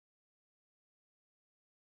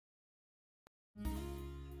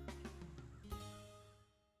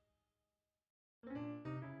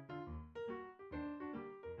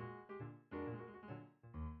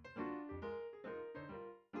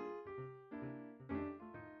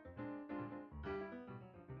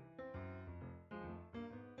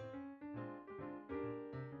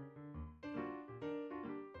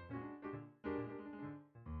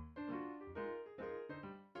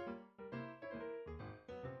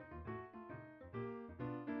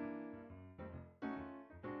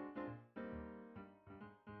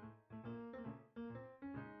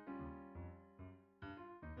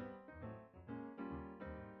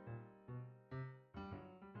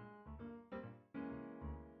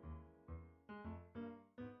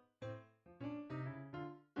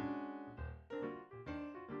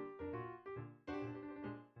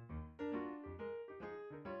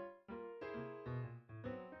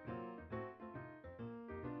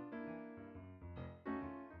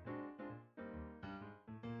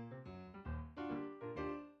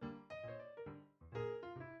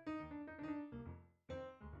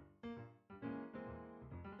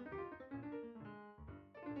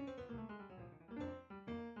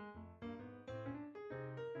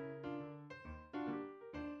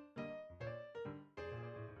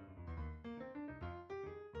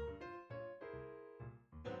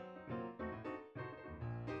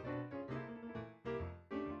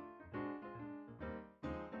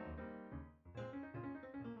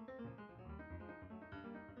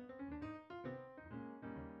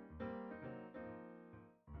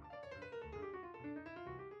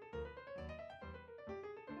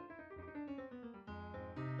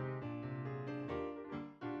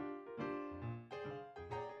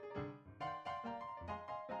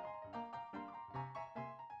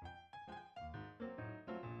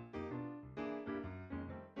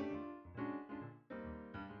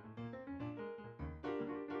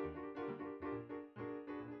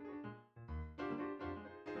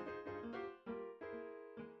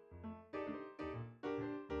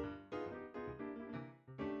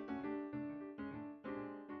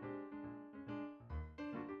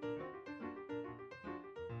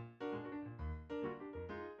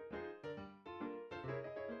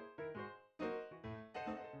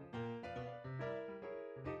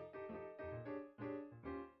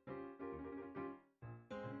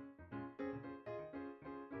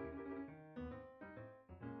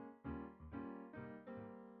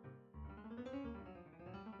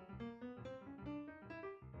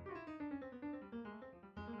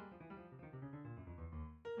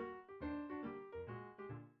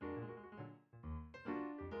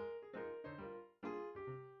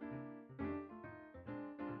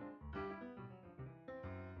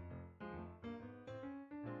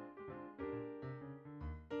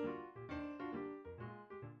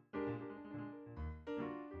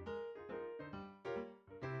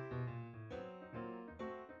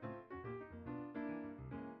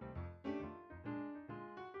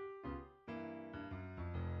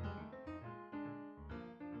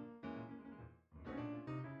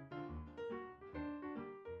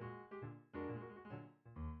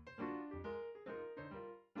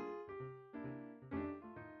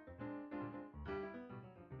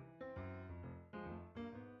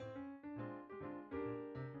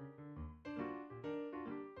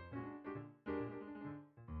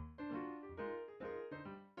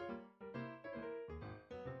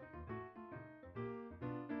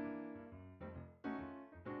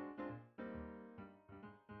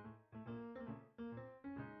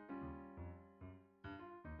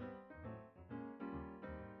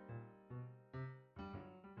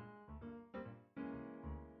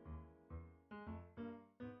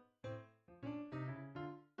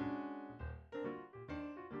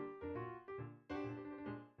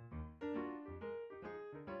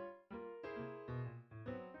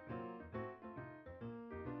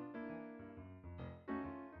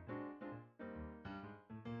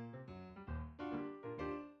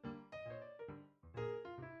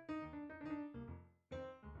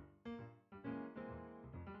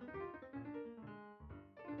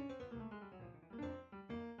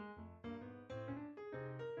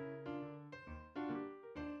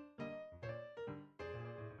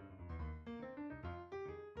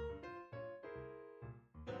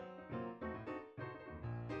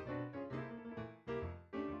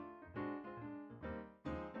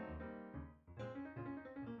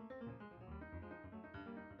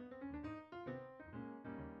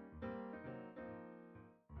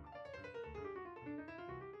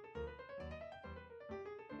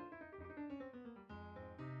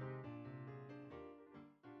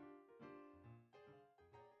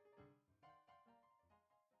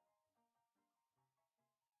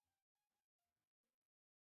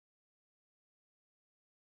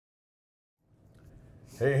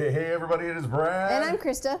Hey, everybody, it is Brad. And I'm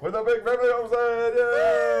Christa. With the Big Family Homestead.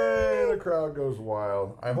 Yay! The crowd goes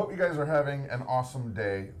wild. I hope you guys are having an awesome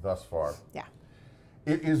day thus far. Yeah.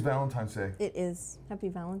 It is Valentine's Day. It is. Happy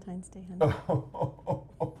Valentine's Day, honey.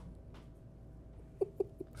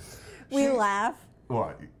 We laugh.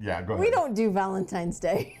 Well, yeah, go ahead. We don't do Valentine's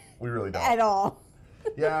Day. We really don't. At all.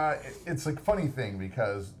 Yeah, it's a funny thing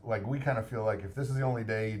because, like, we kind of feel like if this is the only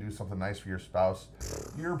day you do something nice for your spouse,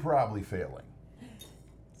 you're probably failing.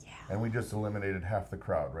 Yeah. And we just eliminated half the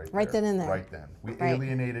crowd right there. Right then and there. Right then. We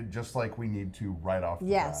alienated just like we need to right off the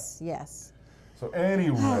bat. Yes. So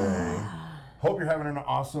anyway, hope you're having an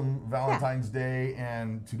awesome Valentine's Day.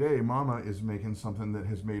 And today, Mama is making something that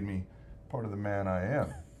has made me part of the man I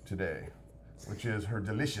am today, which is her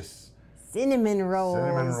delicious cinnamon rolls.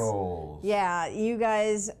 Cinnamon rolls. Yeah, you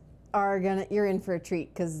guys are you're in for a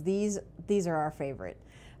treat because these are our favorite.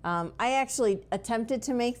 I actually attempted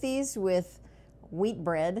to make these with wheat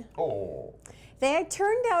bread. Oh. They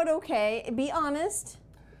turned out okay. Be honest.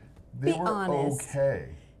 They were okay.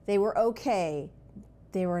 They were okay.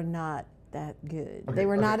 They were not that good. Okay, they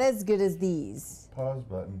were not as good as these. Pause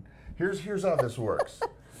button. Here's how this works.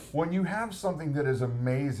 When you have something that is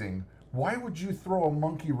amazing, why would you throw a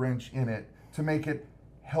monkey wrench in it to make it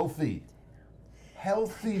healthy?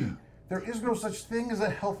 Healthy. There is no such thing as a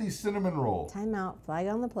healthy cinnamon roll. Time out. Flag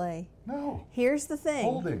on the play. No. Here's the thing.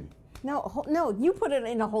 Holding. No, you put it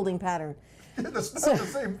in a holding pattern. That's not the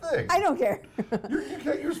same thing. I don't care. You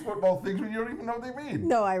can't use football things when you don't even know what they mean.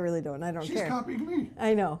 No, I really don't. I don't care. She's copying me.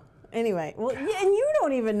 I know. Anyway, well, and you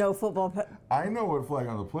don't even know football. I know what flag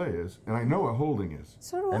on the play is, and I know what holding is.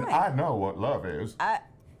 So do and I know what love is.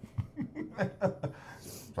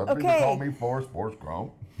 Some people call me Forrest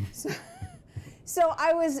Gump. So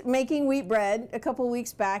I was making wheat bread a couple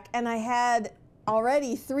weeks back, and I had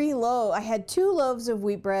already 3 loaves. I had 2 loaves of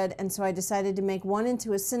wheat bread, and so I decided to make one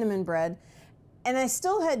into a cinnamon bread. And I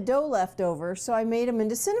still had dough left over, so I made them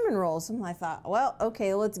into cinnamon rolls. And I thought, well,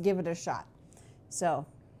 okay, let's give it a shot. So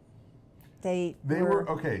they were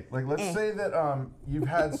okay. Like, let's say that you've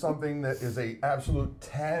had something that is a absolute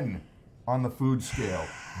 10 on the food scale,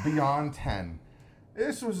 beyond 10.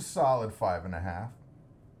 This was a solid 5.5.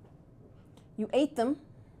 You ate them.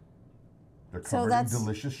 They're covered in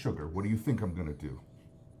delicious sugar. What do you think I'm going to do?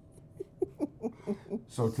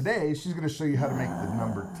 So today, she's going to show you how to make the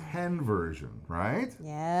number 10 version, right?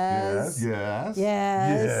 Yes.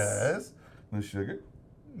 Yes. No sugar?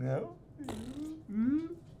 No?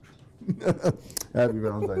 Happy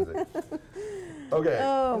Valentine's Day. Okay.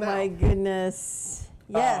 Oh, my goodness.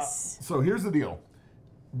 Yes. So here's the deal.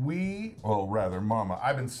 Mama,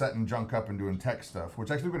 I've been setting junk up and doing tech stuff,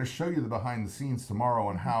 which actually we're going to show you the behind the scenes tomorrow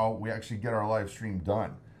on how we actually get our live stream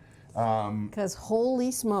done. Because holy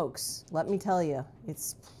smokes, let me tell you,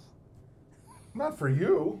 it's... Not for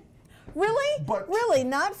you. Really? Really,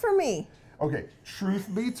 not for me. Okay, truth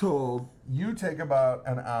be told, you take about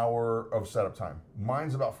an hour of setup time.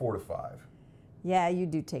 Mine's about 4 to 5. Yeah, you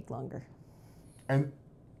do take longer. And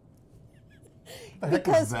the heck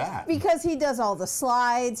is that? Because he does all the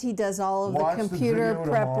slides, he does all of the computer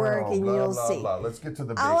prep work, and you'll see. Let's get to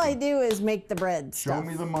the baking. All I do is make the bread stuff. Show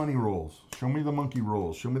me the money rolls. Show me the monkey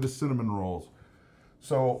rolls. Show me the cinnamon rolls.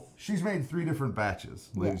 So she's made 3 different batches,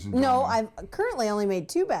 ladies and gentlemen. No, I've currently only made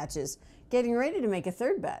 2 batches, getting ready to make a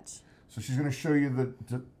 3rd batch. So she's going to show you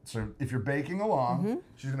so if you're baking along,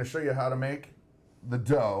 she's going to show you how to make the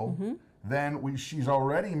dough. Then she's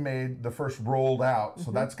already made the first rolled out,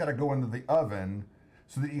 so that's got to go into the oven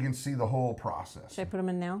so that you can see the whole process. Should I put them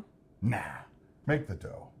in now? Nah, make the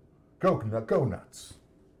dough. Go nuts.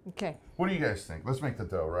 Okay. What do you guys think? Let's make the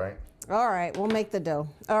dough, right? All right, we'll make the dough.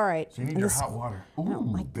 All right. So you need your hot water.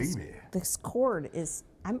 Ooh, baby. This cord is,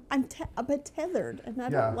 I'm tethered, and I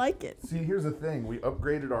don't like it. See, here's the thing. We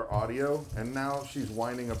upgraded our audio, and now she's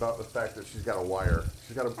whining about the fact that she's got a wire.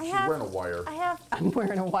 She's wearing a wire. I'm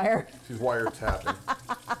wearing a wire. She's wire tapping.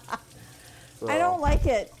 So. I don't like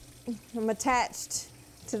it. I'm attached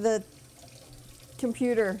to the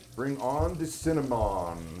computer. Bring on the cinnamon,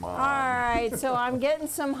 Mom. All right, so I'm getting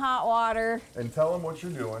some hot water. And tell them what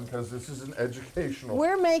you're doing, because this is an educational.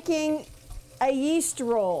 We're making a yeast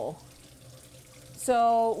roll.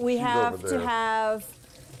 So we have to have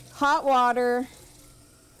hot water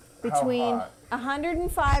between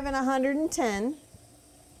 105 and 110.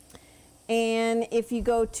 And if you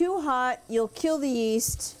go too hot, you'll kill the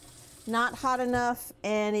yeast. Not hot enough,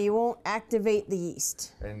 and you won't activate the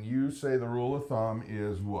yeast. And you say the rule of thumb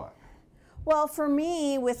is what? Well, for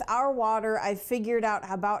me, with our water, I figured out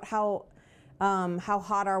about how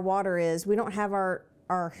hot our water is. We don't have our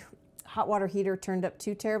hot water heater turned up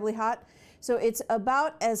too terribly hot. So it's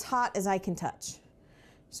about as hot as I can touch.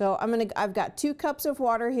 So I've got 2 cups of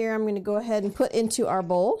water here. I'm gonna go ahead and put into our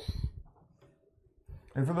bowl.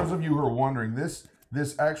 And for those of you who are wondering, this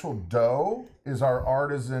actual dough is our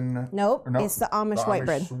artisan. Nope, it's the Amish white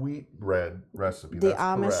bread. Sweet bread recipe. The That's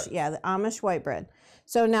Amish, correct. yeah, the Amish white bread.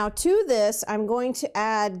 So now to this, I'm going to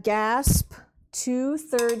add, gasp,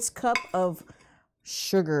 2/3 cup of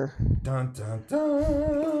sugar. Dun, dun,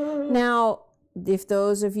 dun. Now, if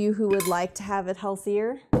those of you who would like to have it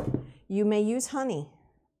healthier, you may use honey.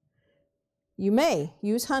 You may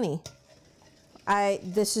use honey.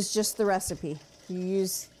 This is just the recipe. You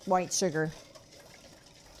use white sugar.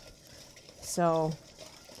 So,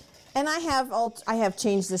 and I have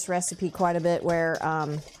changed this recipe quite a bit where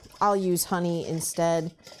I'll use honey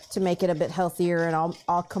instead to make it a bit healthier, and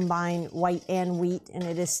I'll combine white and wheat, and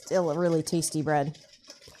it is still a really tasty bread.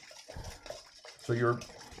 So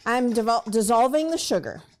I'm dissolving the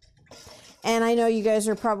sugar. And I know you guys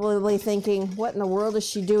are probably thinking, what in the world is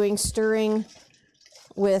she doing, stirring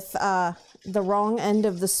with the wrong end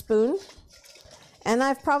of the spoon? And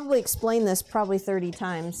I've probably explained this 30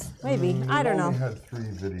 times, maybe. I don't know. We had 3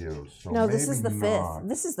 videos, so No, this is the maybe 5th. not.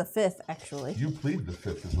 This is the 5th, actually. You plead the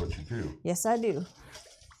 5th is what you do. Yes, I do.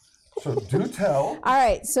 So do tell. All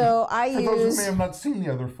right, so I For use... those who may have not seen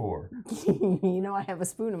the other 4. You know I have a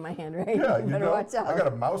spoon in my hand, right? Yeah, you better watch out. I got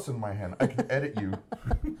a mouse in my hand. I can edit you.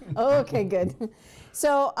 Oh, okay, good.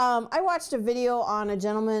 So I watched a video on a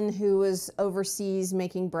gentleman who was overseas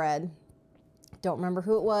making bread. Don't remember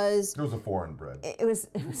who it was. It was a foreign bread. It was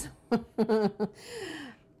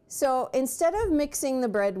So instead of mixing the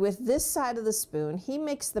bread with this side of the spoon, he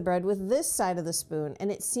mixed the bread with this side of the spoon,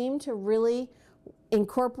 and it seemed to really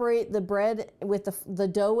incorporate the bread with the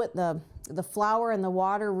dough with the flour and the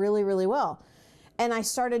water really, really well. And I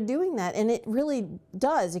started doing that, and it really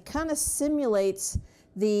does. It kind of simulates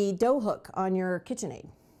the dough hook on your KitchenAid.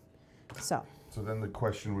 So then the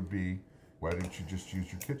question would be, why didn't you just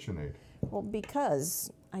use your KitchenAid? Well,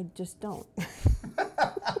 because I just don't.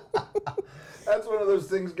 That's one of those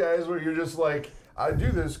things, guys, where you're just like, I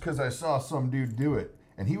do this because I saw some dude do it,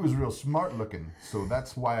 and he was real smart looking, so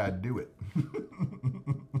that's why I do it.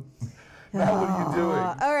 Now what are you doing?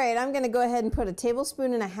 All right, I'm going to go ahead and put 1.5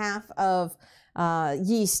 tablespoons of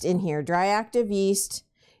yeast in here, dry active yeast.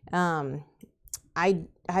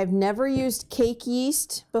 I've never used cake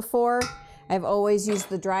yeast before. I've always used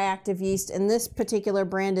the dry active yeast, and this particular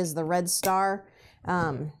brand is the Red Star.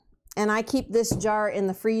 And I keep this jar in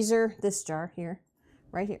the freezer, this jar here,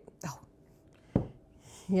 right here. Oh,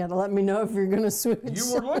 you gotta let me know if you're gonna switch.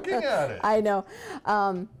 You were looking at it. I know.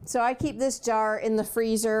 So I keep this jar in the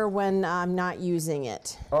freezer when I'm not using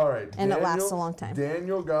it. All right. And it lasts a long time.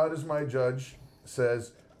 Daniel, God is my judge,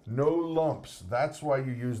 says no lumps. That's why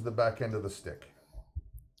you use the back end of the stick.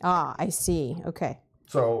 Ah, I see. Okay.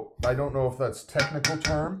 So I don't know if that's technical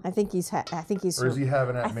term. I think he's. Or is he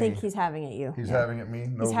having at me? I think he's having at you. He's having at me.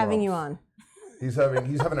 No he's having lumps. you on. He's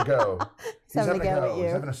having a go. He's having a go at you.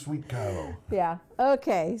 He's having a sweet go. Yeah.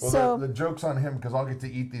 Okay. Well, so the joke's on him because I'll get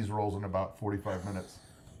to eat these rolls in about 45 minutes.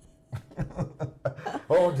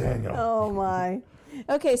 Oh, Daniel. Oh my.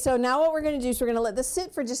 Okay, so now what we're going to do is we're going to let this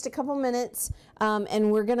sit for just a couple minutes,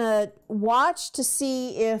 and we're going to watch to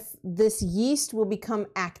see if this yeast will become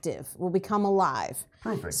active, will become alive.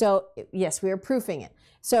 Proofing. So yes, we are proofing it.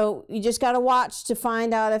 So you just got to watch to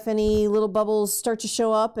find out if any little bubbles start to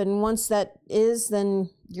show up, and once that is, then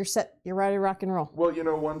you're set. You're ready to rock and roll. Well, you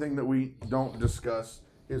know, one thing that we don't discuss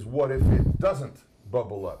is what if it doesn't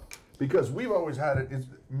bubble up? Because we've always had it.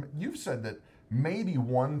 You've said that maybe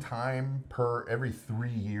one time per every 3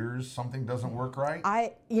 years something doesn't work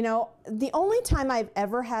right. You know, the only time I've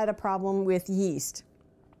ever had a problem with yeast,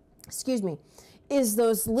 excuse me, is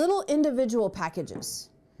those little individual packages.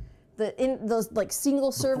 Those like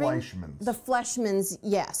single serving. The Fleshmans,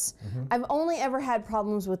 yes. Mm-hmm. I've only ever had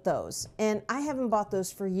problems with those, and I haven't bought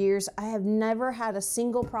those for years. I have never had a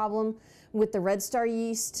single problem with the Red Star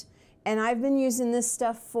yeast, and I've been using this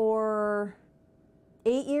stuff for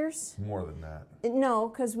 8 years. More than that. No,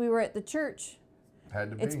 because we were at the church. Had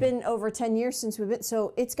to be. It's been over 10 years since we've been,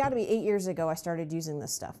 so it's got to be 8 years ago I started using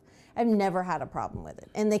this stuff. I've never had a problem with it,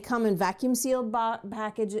 and they come in vacuum sealed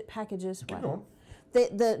packages. Keep going.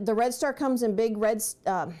 The Red Star comes in big red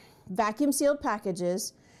vacuum sealed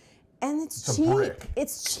packages, and it's cheap. A brick.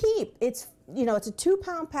 It's cheap. It's, you know, it's a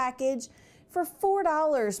 2-pound package for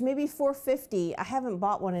 $4, maybe $4.50. I haven't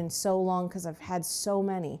bought one in so long because I've had so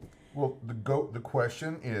many. Well, the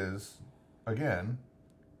question is, again,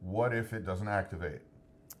 what if it doesn't activate?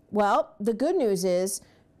 Well, the good news is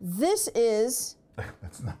this is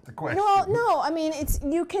That's not the question. No, I mean,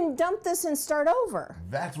 you can dump this and start over.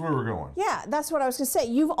 That's where we're going. Yeah, that's what I was going to say.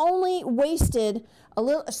 You've only wasted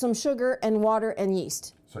some sugar and water and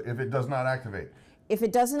yeast. So if it does not activate? If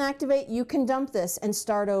it doesn't activate, you can dump this and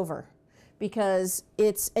start over.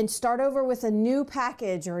 And start over with a new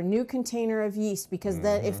package or a new container of yeast, because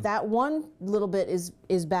then if that one little bit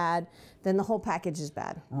is bad, then the whole package is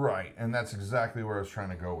bad. Right, and that's exactly where I was trying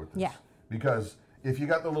to go with this. Yeah. Because if you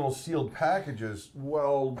got the little sealed packages,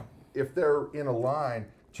 well, if they're in a line,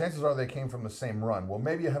 chances are they came from the same run. Well,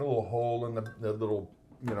 maybe you had a little hole in the little,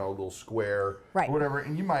 little square, right, or whatever,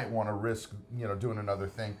 and you might want to risk, doing another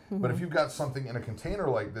thing. But if you've got something in a container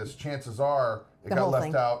like this, chances are it got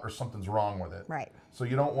left out or something's wrong with it. Right. So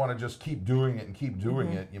you don't want to just keep doing it and keep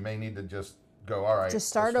doing it. You may need to just go, all right. Just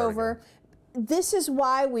start over. Again. This is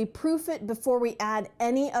why we proof it before we add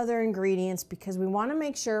any other ingredients, because we want to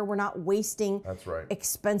make sure we're not wasting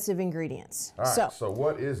expensive ingredients. All right, so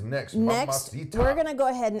what is next? Next, we're going to go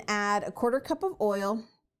ahead and add a 1/4 cup of oil.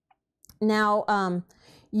 Now,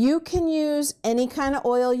 you can use any kind of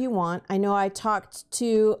oil you want. I know I talked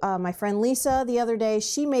to my friend Lisa the other day.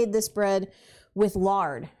 She made this bread with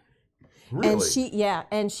lard. Really?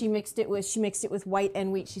 And she mixed it with white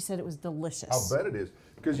and wheat. She said it was delicious. I'll bet it is.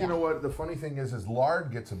 Because you know what, the funny thing is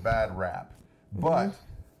lard gets a bad rap, but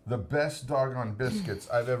the best doggone biscuits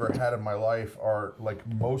I've ever had in my life are like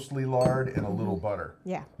mostly lard and a little butter.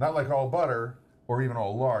 Yeah. Not like all butter or even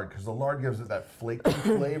all lard, because the lard gives it that flaky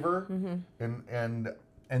flavor, and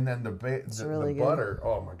then the butter.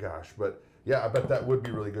 Oh my gosh! But yeah, I bet that would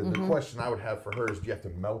be really good. The question I would have for her is, do you have to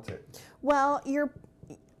melt it? Well,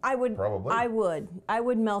 I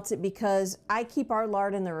would melt it, because I keep our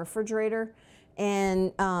lard in the refrigerator.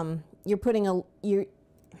 And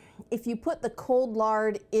if you put the cold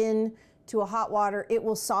lard into a hot water, it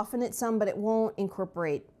will soften it some, but it won't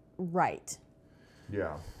incorporate right.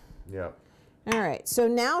 Yeah, yeah. All right, so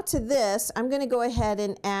now to this, I'm going to go ahead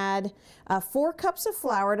and add 4 cups of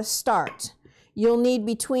flour to start. You'll need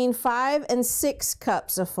between 5 and 6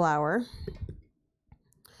 cups of flour.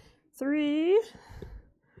 3.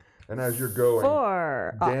 And as you're going,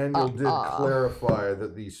 4. Daniel did clarify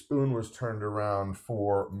that the spoon was turned around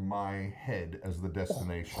for my head as the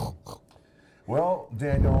destination. Well,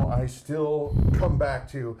 Daniel, I still come back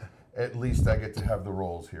to, at least I get to have the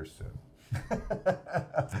rolls here soon.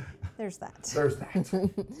 There's that. There's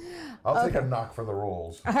that. I'll take a knock for the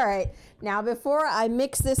rolls. All right. Now, before I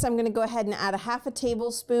mix this, I'm going to go ahead and add a 1/2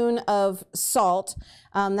 tablespoon of salt.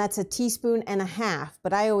 That's 1.5 teaspoons,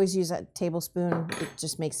 but I always use a tablespoon. It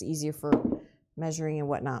just makes it easier for measuring and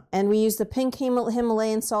whatnot. And we use the pink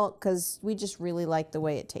Himalayan salt because we just really like the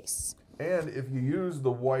way it tastes. And if you use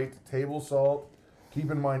the white table salt, keep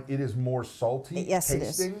in mind it is more salty tasting.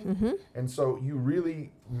 It is. And so you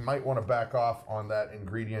really might want to back off on that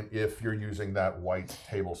ingredient if you're using that white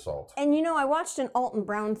table salt. And I watched an Alton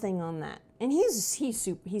Brown thing on that, and he's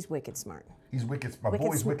wicked smart. He's wicked smart. My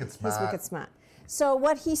boy's wicked smart. He's wicked smart. So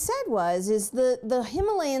what he said is the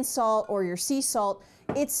Himalayan salt or your sea salt,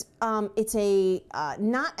 it's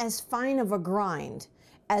not as fine of a grind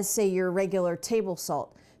as, say, your regular table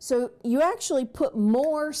salt. So you actually put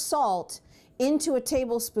more salt into a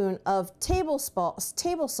tablespoon of table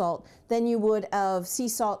salt than you would of sea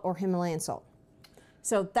salt or Himalayan salt.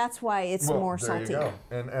 So that's why it's more salty. There you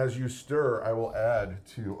go. And as you stir, I will add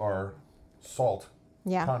to our salt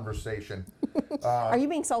conversation. Are you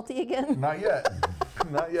being salty again? Not yet.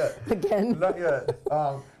 Not yet. Again? Not yet.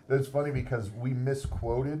 It's funny because we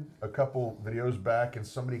misquoted a couple videos back and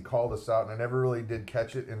somebody called us out, and I never really did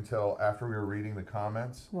catch it until after we were reading the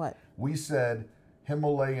comments. What? We said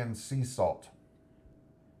Himalayan sea salt.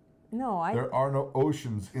 No, There are no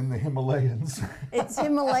oceans in the Himalayas. It's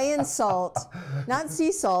Himalayan salt, not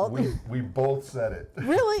sea salt. We both said it.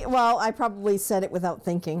 Really? Well, I probably said it without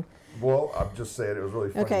thinking. Well, I'm just saying it was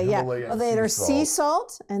really funny. Okay, Himalayan Well, there's sea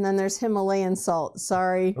salt, and then there's Himalayan salt.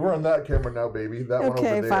 Sorry. We're on that camera now, baby. That one over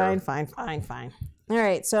there. Okay, fine. All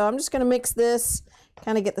right, so I'm just going to mix this,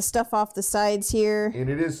 kind of get the stuff off the sides here. And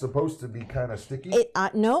it is supposed to be kind of sticky?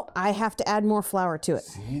 No, I have to add more flour to it.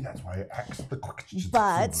 See, that's why it acts the question.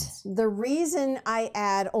 But the reason I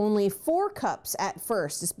add only 4 cups at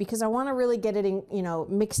first is because I want to really get it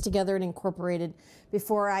mixed together and incorporated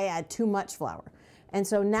before I add too much flour. And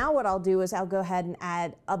so now what I'll do is I'll go ahead and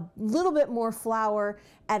add a little bit more flour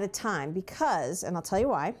at a time because, and I'll tell you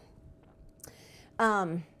why,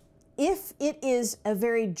 if it is a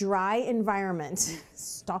very dry environment,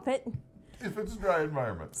 stop it. If it's a dry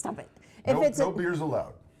environment. Stop it. No beers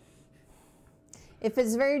allowed. If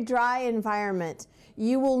it's a very dry environment,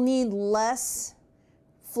 you will need less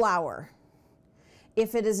flour.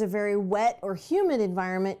 If it is a very wet or humid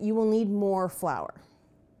environment, you will need more flour.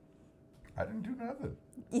 I didn't do nothing.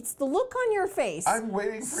 It's the look on your face. I'm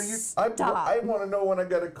waiting for you. Stop. I want to know when I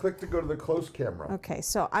got to click to go to the close camera. Okay,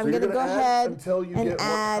 so I'm going to go ahead until you and get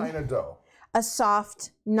add what kind of dough? a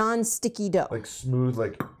soft, non-sticky dough. Like smooth,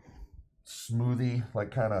 like smoothie,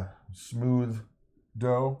 like kind of smooth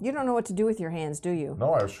dough. You don't know what to do with your hands, do you?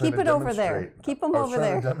 No, I was trying to demonstrate. Keep it over there. Keep them over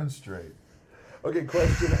there. I was trying to demonstrate. Okay,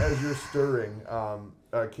 question as you're stirring.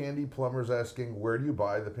 Candy Plumber's asking, where do you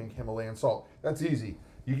buy the pink Himalayan salt? That's easy.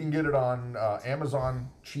 You can get it on Amazon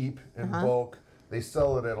cheap in bulk. They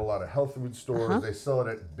sell it at a lot of health food stores. They sell it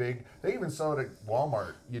at Big. They even sell it at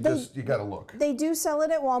Walmart. You got to look. They do sell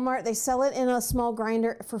it at Walmart. They sell it in a small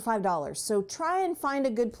grinder for $5. So try and find a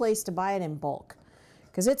good place to buy it in bulk,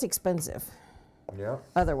 because it's expensive. Yeah.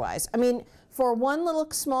 Otherwise, I mean, for one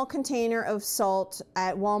little small container of salt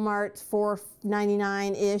at Walmart,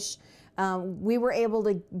 $4.99-ish, we were able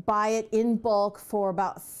to buy it in bulk for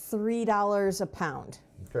about $3 a pound.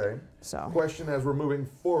 Okay. So. Question as we're moving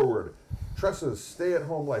forward. Tressa's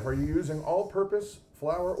stay-at-home life. Are you using all-purpose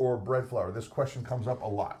flour or bread flour? This question comes up a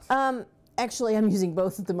lot. Actually, I'm using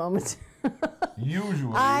both at the moment.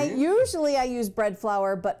 Usually I use bread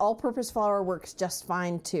flour, but all-purpose flour works just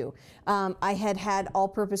fine too. I had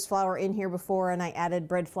all-purpose flour in here before, and I added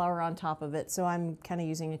bread flour on top of it, so I'm kind of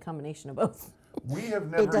using a combination of both. We have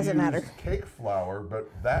never used cake flour, but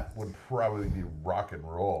that would probably be rock and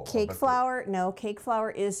roll. Cake flour? No, cake flour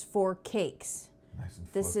is for cakes. Nice and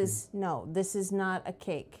this is not a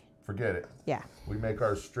cake. Forget it. Yeah. We make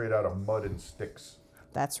ours straight out of mud and sticks.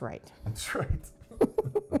 That's right. That's right.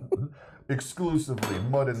 Exclusively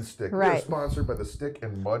mud and stick. Right. We're sponsored by the Stick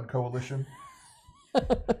and Mud Coalition.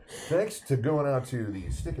 Thanks to going out to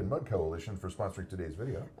the Stick and Mud Coalition for sponsoring today's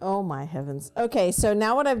video. Oh my heavens. Okay, so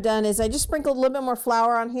now what I've done is I just sprinkled a little bit more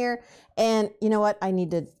flour on here, and you know what? I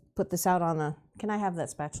need to put this out on a. Can I have that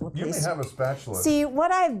spatula, please? You may have a spatula. See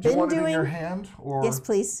what I've been doing. Do you want it in your hand, or yes,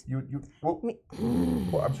 please. Well,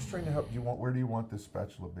 I'm just trying to help. Where do you want this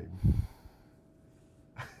spatula, baby?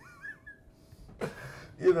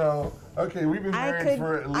 You know, okay, we've been married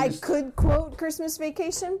for at least... I could quote Christmas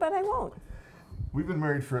Vacation, but I won't. We've been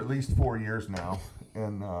married for at least 4 years now,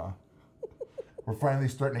 and we're finally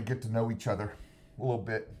starting to get to know each other a little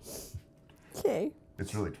bit. Okay.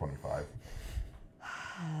 It's really 25.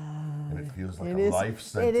 And it feels like a life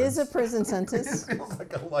sentence. It is a prison sentence. It feels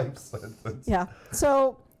like a life sentence. Yeah.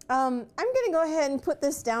 So I'm going to go ahead and put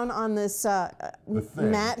this down on this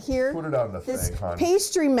mat here. Put it on the this thing, hon.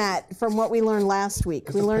 Pastry mat from what we learned last week.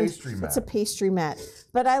 It's a pastry mat. It's a pastry mat.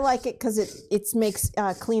 But I like it because it makes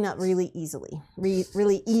cleanup really easily.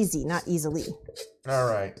 Really easy, not easily. All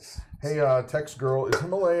right. Hey, text girl, is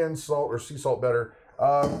Himalayan salt or sea salt better?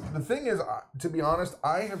 The thing is, to be honest,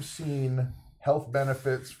 I have seen health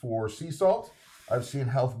benefits for sea salt. I've seen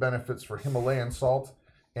health benefits for Himalayan salt.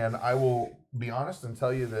 And I will be honest and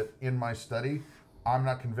tell you that in my study, I'm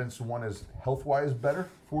not convinced one is health-wise better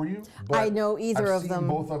for you. But I know either of them.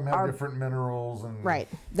 Both of them have different minerals. And right.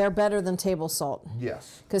 They're better than table salt.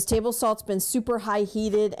 Yes. Because table salt's been super high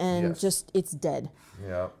heated and just, it's dead.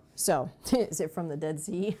 Yeah. So, is it from the Dead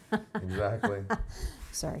Sea? Exactly.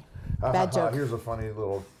 Sorry. Bad joke. Here's a funny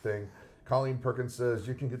little thing. Colleen Perkins says,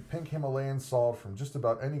 you can get pink Himalayan salt from just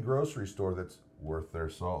about any grocery store that's worth their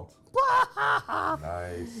salt.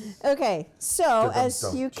 Nice. Okay, so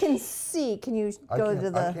as you can see, can you go to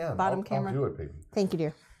the bottom camera? I'll do it, baby. Thank you,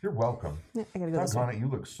 dear. You're welcome. Yeah, I gotta go this way. You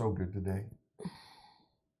look so good today.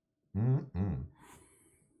 You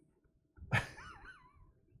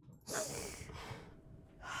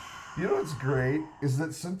know what's great is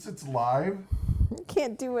that since it's live, you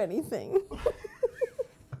can't do anything.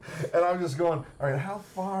 And I'm just going, all right, how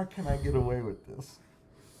far can I get away with this?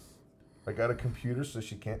 I got a computer so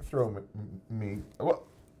she can't throw me. Well,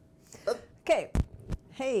 okay.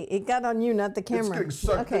 Hey, it got on you, not the camera. It's getting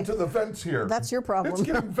sucked into the vents here. That's your problem. It's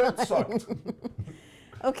getting vent sucked.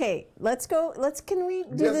 Okay, let's go. Can we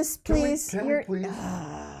do this, please? Can we please?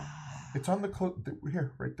 It's on the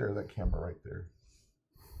here, right there, that camera right there.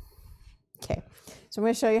 Okay, so I'm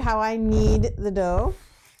going to show you how I knead the dough.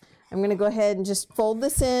 I'm going to go ahead and just fold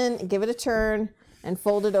this in, give it a turn, and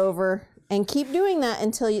fold it over. And keep doing that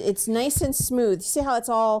until it's nice and smooth. You see how it's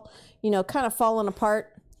all, kind of falling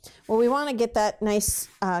apart? Well, we want to get that nice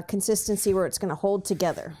consistency where it's going to hold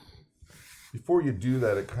together. Before you do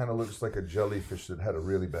that, it kind of looks like a jellyfish that had a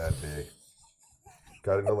really bad day.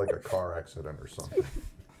 Got into like a car accident or something.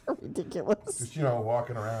 Ridiculous. Just,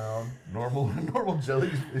 walking around, normal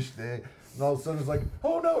jellyfish day. And all of a sudden it's like,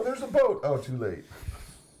 oh no, there's a boat. Oh, too late.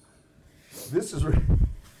 This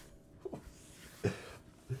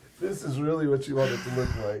This is really what you want it to look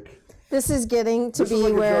like. This is getting to This be is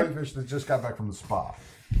like where. a jellyfish that just got back from the spa.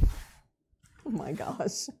 Oh my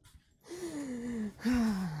gosh.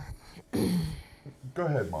 Go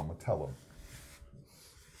ahead, Mama. Tell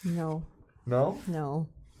them. No. No? No.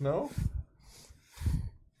 No?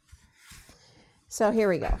 So here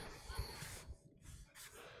we go.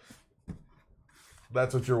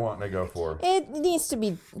 That's what you're wanting to go for. It needs to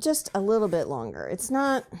be just a little bit longer. It's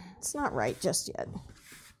not right just yet.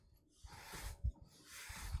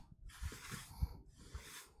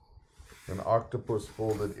 An octopus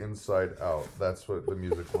folded inside out. That's what the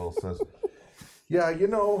musical says. Yeah, you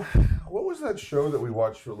know, what was that show that we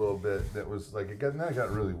watched for a little bit that was like, then it got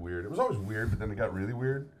really weird. It was always weird, but then it got really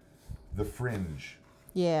weird. The Fringe.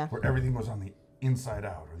 Yeah. Where everything was on the inside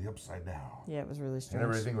out or the upside down. Yeah, it was really strange. And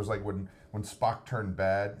everything was like when Spock turned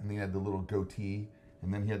bad and he had the little goatee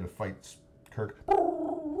and then he had to fight Kirk.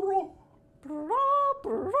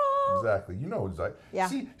 Exactly. You know exactly. Yeah.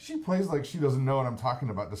 See, she plays like she doesn't know what I'm talking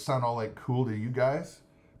about to sound all like cool to you guys.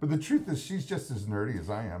 But the truth is she's just as nerdy as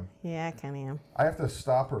I am. Yeah, I kind of am. I have to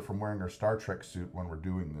stop her from wearing her Star Trek suit when we're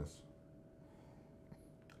doing this.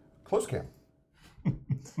 Close cam.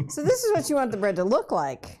 So this is what you want the bread to look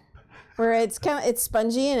like. Where it's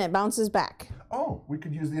spongy and it bounces back. Oh, we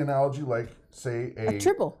could use the analogy like, say, A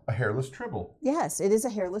tribble. A hairless tribble. Yes, it is a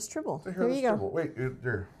hairless tribble. It's a hairless Here you tribble. go. Wait,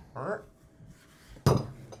 there. All right. Oh,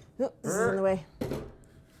 this is in the way.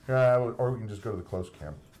 Or we can just go to the close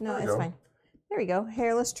cam. No, There we it's go. fine. There we go.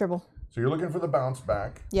 Hairless tribble. So you're looking for the bounce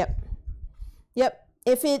back. Yep. Yep.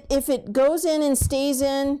 If it goes in and stays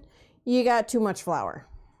in, you got too much flour.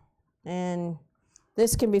 And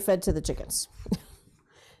this can be fed to the chickens.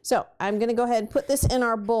 So I'm going to go ahead and put this in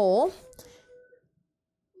our bowl.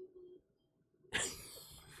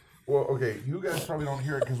 Well, okay, you guys probably don't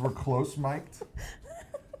hear it because we're close mic'd.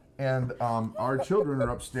 And our children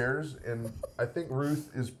are upstairs, and I think Ruth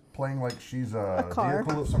is playing like she's a car.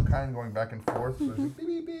 vehicle of some kind going back and forth. So she's beep,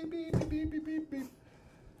 beep, beep, beep, beep, beep, beep, beep, beep.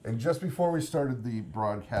 And just before we started the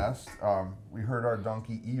broadcast, we heard our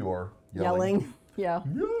donkey Eeyore yelling. Yeah.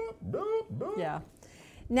 Yeah. Yeah.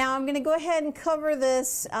 Now I'm going to go ahead and cover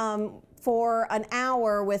this for an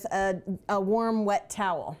hour with a warm, wet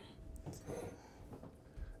towel.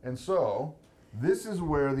 And so this is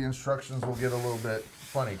where the instructions will get a little bit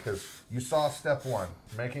funny because you saw step one,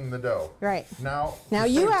 making the dough. Right. Now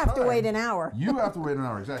You have to wait an hour. You have to wait an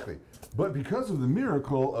hour, exactly. But because of the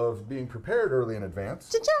miracle of being prepared early in advance,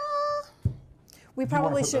 Cha-cha! We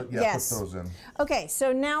probably should, yes. put those in. Okay,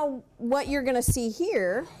 so now what you're going to see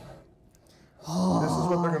here. This is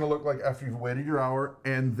what they're going to look like after you've waited your hour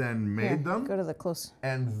and then made them. Go to the close.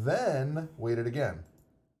 And then waited again.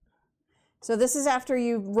 So this is after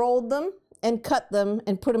you rolled them and cut them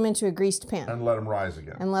and put them into a greased pan. And let them rise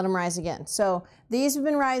again. And let them rise again. So these have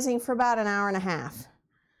been rising for about an hour and a half.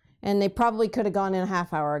 And they probably could have gone in a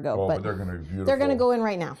half hour ago. Oh, but they're going to be beautiful. They're going to go in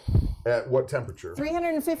right now. At what temperature?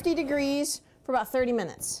 350 degrees for about 30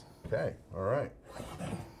 minutes. Okay, all right.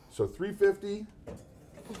 So 350,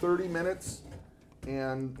 30 minutes,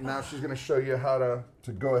 and now she's going to show you how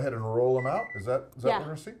to go ahead and roll them out. Is that what we're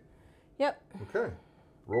going to see? Yep. Okay.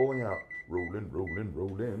 Rolling out. Rolling, rolling,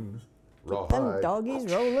 rolling. Them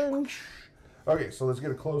doggies rolling. Okay, so let's get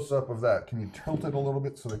a close-up of that. Can you tilt it a little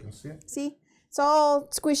bit so they can see it? See? It's all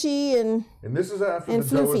squishy and this is after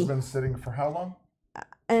the dough has been sitting for how long?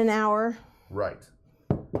 an hour. Right.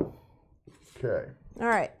 Okay. All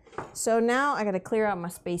right. So now I got to clear out my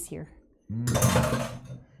space here.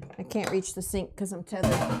 I can't reach the sink because I'm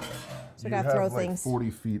tethered. So I got to throw things. 40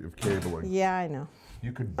 feet of cabling. Yeah, I know.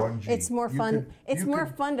 You could bungee. It's more fun. It's more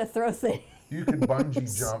fun to throw things. You could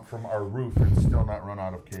bungee jump from our roof and still not run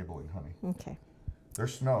out of cabling, honey. Okay.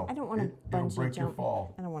 There's snow. I don't want to It'll bungee break jump. your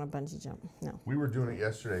fall. I don't want to bungee jump. No. We were doing it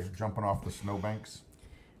yesterday, jumping off the snowbanks.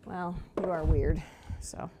 Well, you are weird.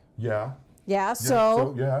 So. Yeah. Yeah.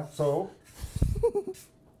 So.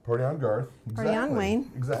 Party on Garth. Exactly. Party on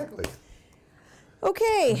Wayne. Exactly.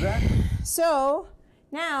 Okay. Exactly. So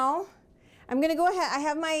now I'm gonna go ahead. I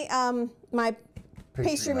have my my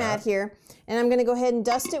pastry mat here, and I'm gonna go ahead and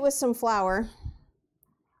dust it with some flour.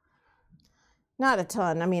 Not a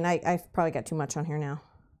ton. I mean, I've probably got too much on here now.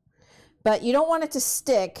 But you don't want it to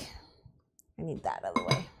stick. I need that out of the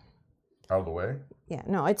way. Out of the way? Yeah,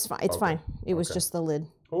 no, it's fine. It's fine. It was just the lid.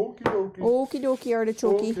 Okie dokie. Okie dokie,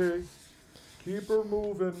 artichoke. Okay. Keep her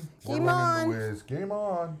moving. Game on. Game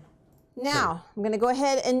on. Now, I'm going to go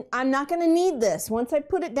ahead and I'm not going to need this. Once I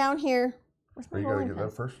put it down here. Where's my you got to rolling get pin?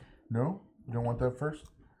 that first? No? You don't want that first?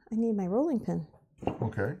 I need my rolling pin.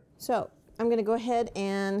 Okay. So, I'm going to go ahead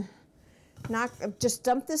and just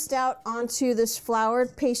dump this out onto this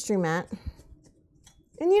floured pastry mat.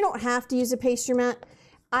 And you don't have to use a pastry mat.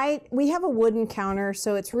 We have a wooden counter,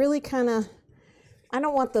 so it's really kind of, I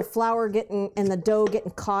don't want the flour getting and the dough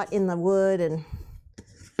getting caught in the wood and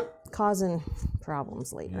causing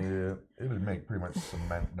problems later. Yeah, it would make pretty much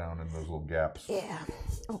cement down in those little gaps. Yeah.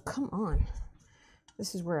 Oh, come on.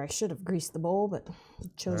 This is where I should have greased the bowl, but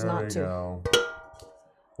chose not to. There you go.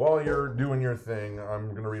 While you're doing your thing,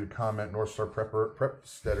 I'm going to read a comment. North Star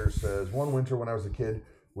Prepsteader says, one winter when I was a kid,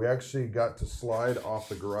 we actually got to slide off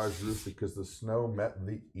the garage roof because the snow met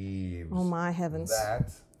the eaves. Oh, my heavens. That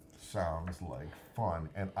sounds like fun,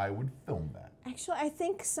 and I would film that. Actually, I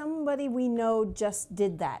think somebody we know just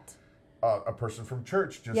did that. A person from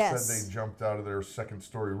church just said they jumped out of their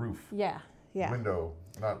second-story roof. Yeah. Window.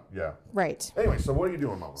 Right. Anyway, so what are you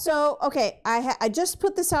doing, Mama? So, okay, I just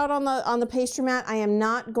put this out on the pastry mat. I am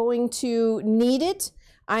not going to knead it.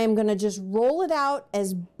 I am going to just roll it out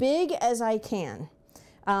as big as I can.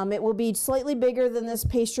 It will be slightly bigger than this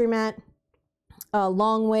pastry mat,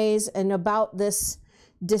 long ways, and about this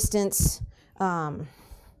distance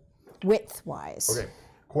width-wise. Okay,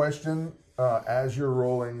 question, as you're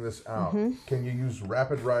rolling this out, can you use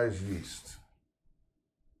rapid rise yeast?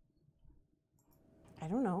 I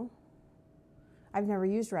don't know. I've never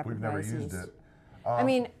used rapid rise yeast. We've never used it. I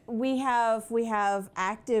mean, we have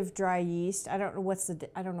active dry yeast. I don't know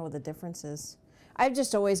I don't know what the difference is. I've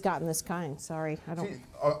just always gotten this kind. Sorry, I don't. See,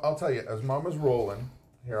 I'll tell you, as Mama's rolling,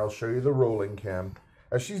 here I'll show you the rolling cam.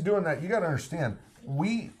 As she's doing that, you got to understand,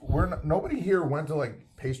 nobody here went to like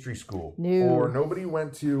pastry school, or nobody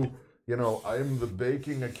went to, you know, I'm the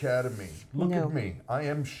baking academy. Look at me, I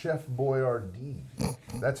am Chef Boyardee.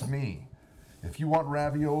 That's me. If you want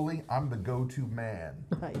ravioli, I'm the go-to man.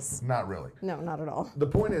 Nice. Not really. No, not at all. The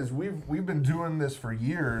point is, we've been doing this for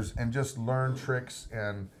years and just learned tricks,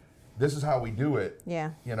 and this is how we do it.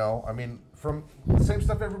 Yeah. You know, I mean, from the same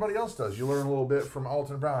stuff everybody else does. You learn a little bit from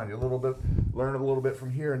Alton Brown. You learn a little bit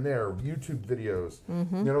from here and there. YouTube videos.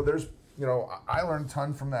 You know, I learned a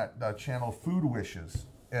ton from that channel, Food Wishes,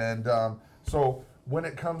 and so when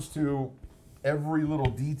it comes to every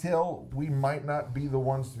little detail, we might not be the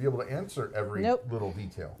ones to be able to answer every little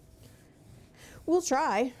detail. We'll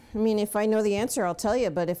try. I mean, if I know the answer, I'll tell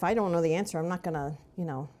you. But if I don't know the answer, I'm not gonna, you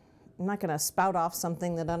know, I'm not gonna spout off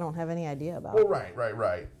something that I don't have any idea about. Well,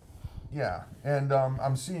 right. Yeah, and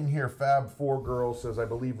I'm seeing here, Fab4Girl says, I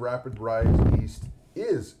believe rapid rise yeast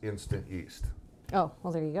is instant yeast. Oh,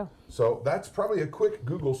 well, there you go. So that's probably a quick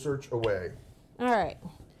Google search away. All right.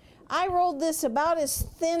 I rolled this about as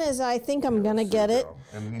thin as I think I'm going to get it.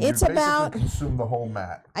 And it's you about consume the whole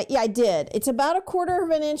mat. I did. It's about 1/4 of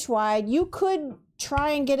an inch wide. You could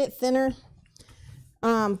try and get it thinner,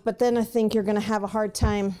 but then I think you're going to have a hard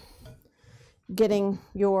time getting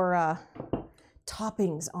your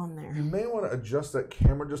toppings on there. You may want to adjust that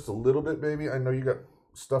camera just a little bit, baby. I know you got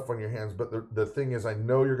stuff on your hands, but the thing is, I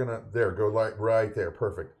know you're going to, go like right there,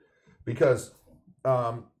 perfect. Because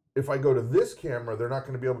if I go to this camera, they're not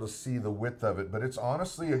going to be able to see the width of it, but it's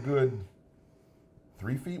honestly a good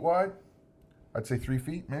 3 feet wide. I'd say 3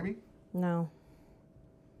 feet, maybe? No.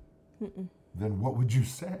 Then what would you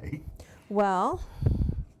say? Well,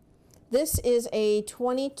 this is a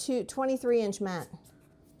 23-inch mat.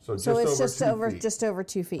 So it's just over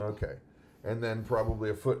 2 feet. Okay. And then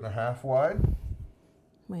probably 1.5 feet wide.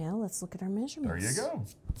 Well, let's look at our measurements. There you go.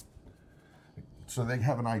 So they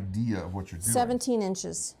have an idea of what you're doing. 17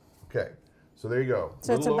 inches. Okay. So there you go.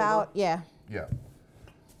 So it's about, yeah. Yeah.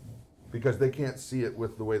 Because they can't see it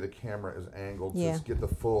with the way the camera is angled to get the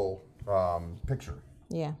full picture.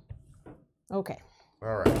 Yeah. Okay.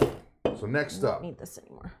 All right. So next up. I don't need this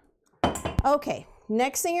anymore. Okay.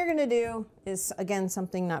 Next thing you're going to do is, again,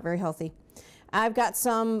 something not very healthy. I've got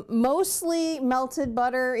some mostly melted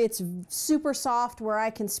butter. It's super soft where I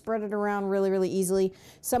can spread it around really, really easily.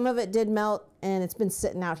 Some of it did melt, and it's been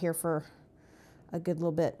sitting out here for a good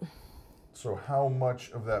little bit. So how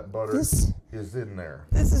much of that butter is in there?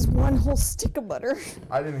 This is one whole stick of butter.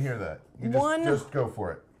 I didn't hear that. You just go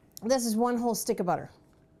for it. This is one whole stick of butter.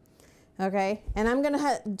 Okay, and I'm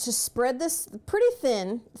gonna just spread this pretty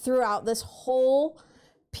thin throughout this whole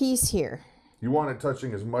piece here. You want it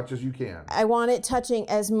touching as much as you can. I want it touching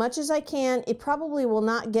as much as I can. It probably will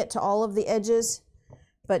not get to all of the edges,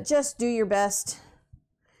 but just do your best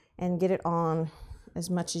and get it on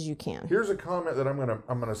as much as you can. Here's a comment that I'm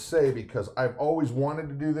gonna say because I've always wanted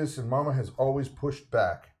to do this and Mama has always pushed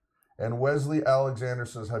back. And Wesley Alexander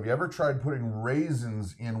says, have you ever tried putting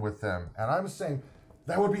raisins in with them? And I'm saying,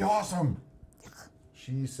 that would be awesome.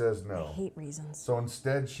 She says no. I hate raisins. So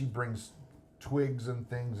instead she brings twigs and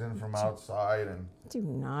things in from outside, and do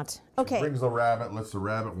not. Okay. brings the rabbit, lets the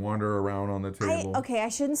rabbit wander around on the table. Okay, I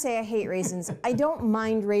shouldn't say I hate raisins. I don't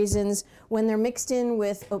mind raisins when they're mixed in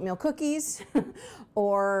with oatmeal cookies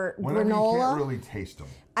or Whenever granola. you can't really taste them.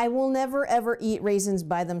 I will never ever eat raisins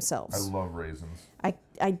by themselves. I love raisins. I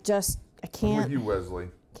can't. I'm with you, Wesley.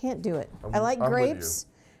 Can't do it. I'm I like with grapes.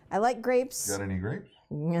 I like grapes. Got any grapes?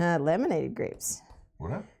 Lemonade grapes.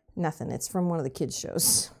 What up? Nothing. It's from one of the kids'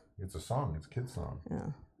 shows. It's a song. It's a kid's song.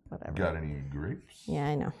 Oh, whatever. Got any grapes? Yeah,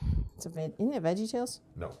 I know. Isn't it VeggieTales?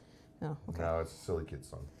 No. Oh, okay. No, it's a silly kid's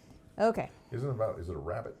song. Okay. Is it a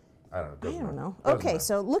rabbit? I don't know. I don't know. Doesn't Okay, matter.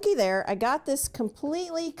 so looky there. I got this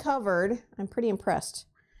completely covered. I'm pretty impressed.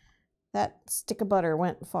 That stick of butter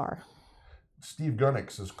went far. Steve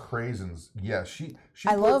Gunnick says craisins. Yes, she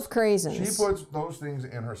I love craisins. She puts those things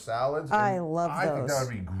in her salads. I and love I think those. that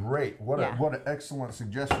would be great. What an excellent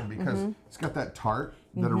suggestion, because it's got that tart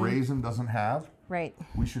that a raisin doesn't have. Right.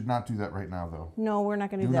 We should not do that right now, though. No, we're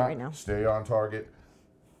not going to do that right now. Stay on target.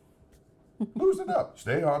 Loosen up.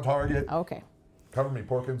 Stay on target. Okay. Cover me,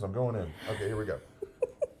 Porkins. I'm going in. Okay, here we go.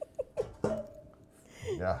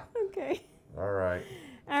 Yeah. Okay. All right.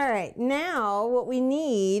 All right. Now what we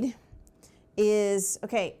need is,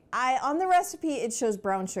 okay, on the recipe it shows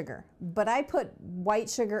brown sugar, but I put white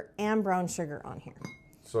sugar and brown sugar on here.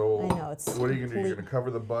 So I know, it's what are you going to do? You're going to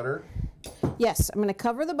cover the butter? Yes, I'm going to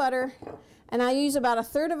cover the butter, and I use about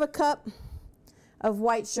 1/3 cup of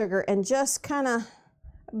white sugar, and just kind of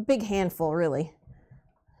a big handful, really.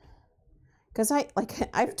 Because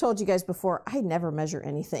I've told you guys before, I never measure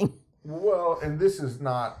anything. Well, and this is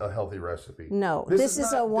not a healthy recipe. No, this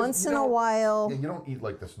is a once in a while. Yeah, you don't eat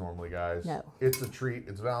like this normally, guys. No. It's a treat.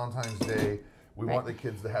 It's Valentine's Day. We want the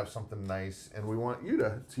kids to have something nice, and we want you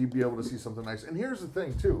to be able to see something nice. And here's the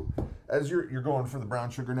thing, too. As you're going for the brown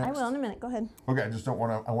sugar next. I will in a minute. Go ahead. Okay, I just don't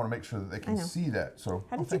want to. I want to make sure that they can see that. So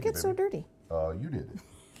How did you get so dirty? You did it.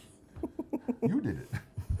 You did it.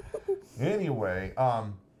 Anyway,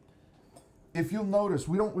 if you'll notice,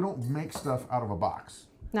 we don't make stuff out of a box.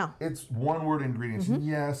 No. It's one-word ingredients.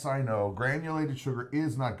 Yes, I know. Granulated sugar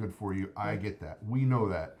is not good for you. I get that. We know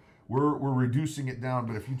that. We're reducing it down,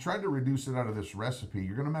 but if you try to reduce it out of this recipe,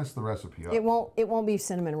 you're going to mess the recipe up. It won't be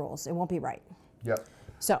cinnamon rolls. It won't be right. Yep.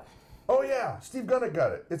 So. Oh, yeah. Steve Gunnick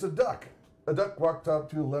got it. It's a duck. A duck walked up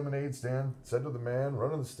to a lemonade stand, said to the man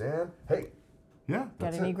running the stand, hey, yeah,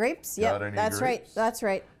 Got any grapes? Yeah, that's right. That's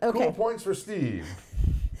right. Okay. Cool points for Steve.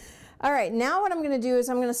 All right. Now what I'm going to do is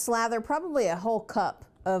I'm going to slather probably a whole cup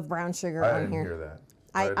of brown sugar I on didn't here. hear that.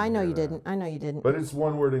 I know you didn't. I know you didn't. But it's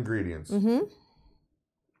one-word ingredients. And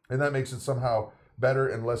that makes it somehow better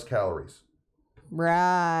and less calories.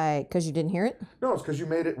 Right. Because you didn't hear it? No, it's because you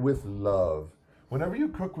made it with love. Whenever you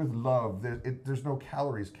cook with love, there's no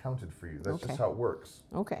calories counted for you. That's just how it works.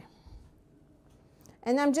 Okay.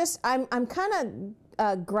 And I'm kind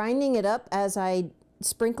of grinding it up as I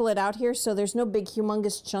sprinkle it out here, so there's no big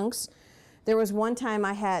humongous chunks. There was one time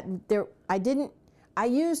I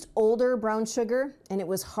used older brown sugar, and it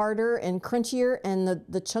was harder and crunchier, and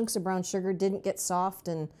the chunks of brown sugar didn't get soft,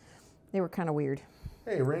 and they were kind of weird.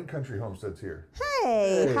 Hey, Rain Country Homestead's here.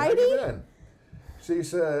 Hey, how you Heidi. been? She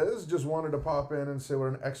says, just wanted to pop in and say what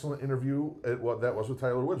an excellent interview that was with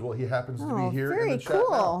Tyler Woods. Well, he happens to be here in the chat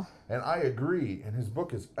now. And I agree. And his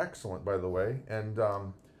book is excellent, by the way.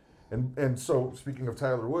 And so, speaking of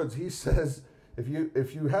Tyler Woods, he says, if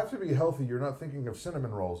you have to be healthy, you're not thinking of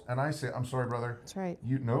cinnamon rolls. And I say, I'm sorry, brother. That's right.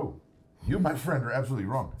 You, my friend, are absolutely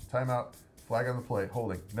wrong. Time out. Flag on the plate,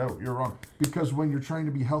 holding. No, you're wrong. Because when you're trying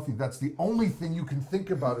to be healthy, that's the only thing you can think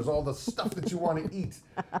about is all the stuff that you want to eat.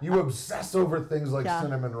 You obsess over things like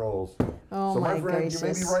cinnamon rolls. Oh, so my my friend, gracious. you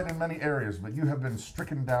may be right in many areas, but you have been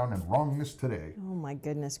stricken down in wrongness today. Oh, my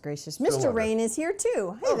goodness gracious. Mr. Rain is here,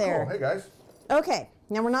 too. Hey there. Cool. Hey, guys. Okay,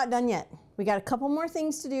 now we're not done yet. We got a couple more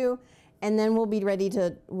things to do, and then we'll be ready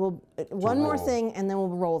to, one more thing, and then we'll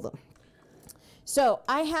roll them. So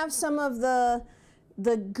I have some of the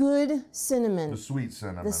good cinnamon. The sweet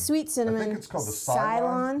cinnamon. The sweet cinnamon. I think it's called the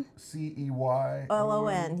Ceylon.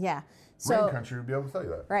 Ceylon, yeah. So, Rain Country would be able to tell you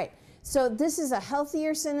that. Right. So this is a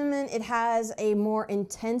healthier cinnamon. It has a more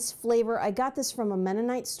intense flavor. I got this from a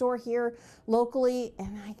Mennonite store here locally,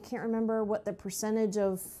 and I can't remember what the percentage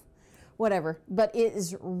of whatever, but it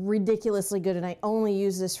is ridiculously good, and I only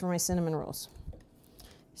use this for my cinnamon rolls.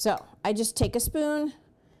 So I just take a spoon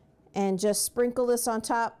and just sprinkle this on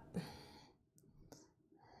top.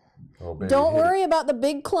 Oh, baby, Don't worry about the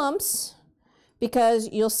big clumps, because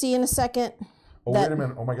you'll see in a second. Oh, wait a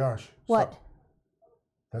minute. Oh, my gosh. What? Stop.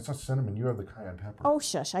 That's not cinnamon. You have the cayenne pepper. Oh,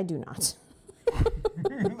 shush. I do not.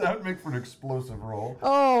 That would make for an explosive roll.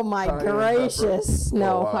 Oh my gracious.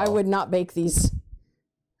 No, I would not bake these.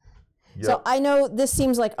 Yep. So I know this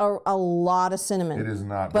seems like a lot of cinnamon. It is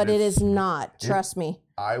not. But it is not. Trust me.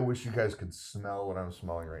 I wish you guys could smell what I'm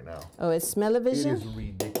smelling right now. Oh, it's smell-o-vision? It is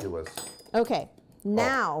ridiculous. Okay.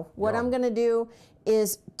 Now, what I'm going to do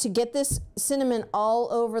is to get this cinnamon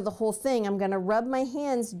all over the whole thing, I'm going to rub my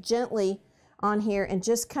hands gently on here and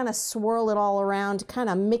just kind of swirl it all around, kind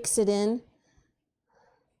of mix it in.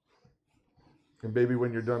 And baby,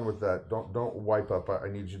 when you're done with that, don't wipe up. I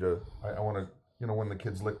need you to, I want to, you know, when the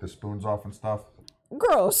kids lick the spoons off and stuff.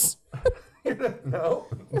 Gross. No.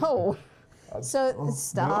 No. So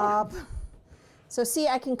stop. No. So see,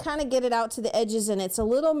 I can kind of get it out to the edges, and it's a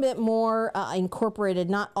little bit more incorporated,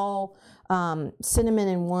 not all cinnamon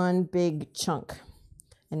in one big chunk.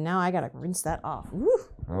 And now I got to rinse that off. Woo.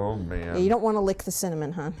 Oh, man. Yeah, you don't want to lick the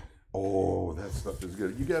cinnamon, huh? Oh, that stuff is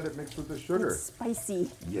good. You got it mixed with the sugar. It's spicy.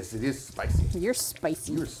 Yes, it is spicy. You're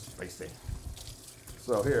spicy. You're spicy.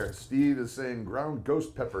 So here, Steve is saying ground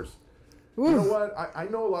ghost peppers. Ooh. You know what? I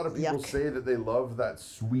know a lot of people say that they love that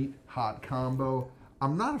sweet, hot combo.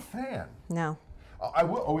 I'm not a fan. No. I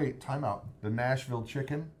will. Oh, wait, time out. The Nashville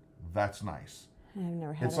chicken, that's nice. I've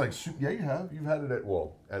never had it. It's like, yeah, you have. You've had it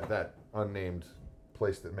at that unnamed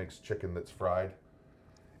place that makes chicken that's fried.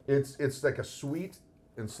 It's like a sweet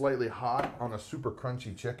and slightly hot on a super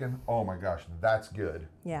crunchy chicken. Oh my gosh, that's good.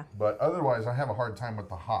 Yeah. But otherwise, I have a hard time with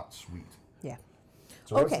the hot sweet. Yeah.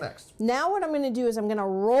 So what's next? Now what I'm going to do is I'm going to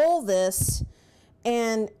roll this,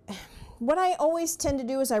 and what I always tend to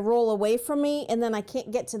do is I roll away from me, and then I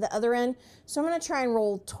can't get to the other end. So I'm going to try and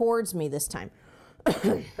roll towards me this time.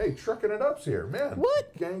 Hey, trucking it up's here, man.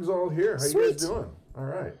 What? Gang's all here. How you guys doing? All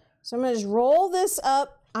right. So I'm going to just roll this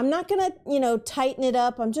up. I'm not going to, you know, tighten it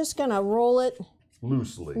up. I'm just going to roll it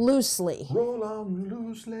loosely. Loosely. Roll on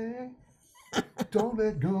loosely. Don't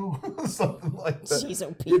let go. Something like that. Jeez,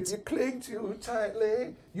 oh, Pete. If you cling too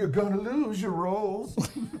tightly, you're going to lose your rolls.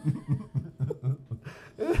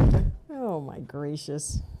 Oh, my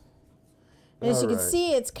gracious. And as you can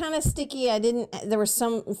see, it's kind of sticky. There was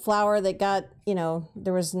some flour that got, you know,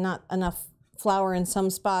 there was not enough flour in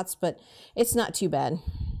some spots, but it's not too bad.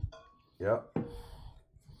 Yep.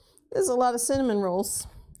 There's a lot of cinnamon rolls.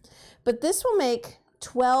 But this will make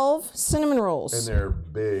 12 cinnamon rolls. And they're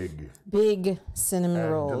big. Big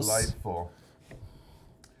cinnamon rolls. Delightful.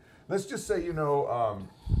 Let's just say, you know,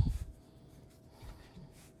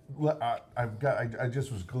 I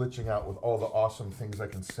just was glitching out with all the awesome things I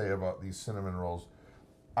can say about these cinnamon rolls.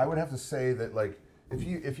 I would have to say that, like, if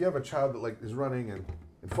you have a child that, like, is running and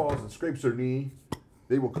falls and scrapes their knee,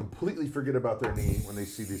 they will completely forget about their knee when they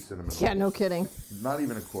see these cinnamon rolls. Yeah, no kidding. Not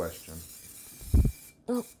even a question.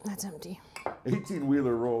 Oh, that's empty.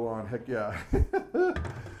 18-wheeler roll on, heck yeah.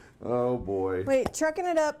 Oh boy. Wait, trucking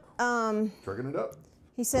it up. Trucking it up.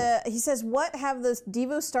 He says, what have the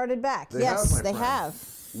Devos started back? Yes, they have.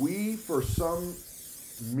 We, for some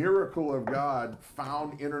miracle of God,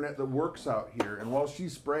 found internet that works out here. And while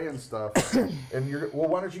she's spraying stuff, and well,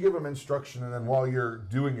 why don't you give them instruction, and then while you're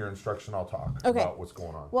doing your instruction, I'll talk about what's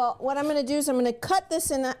going on. Well, what I'm going to do is I'm going to cut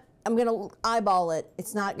this in. I'm going to eyeball it.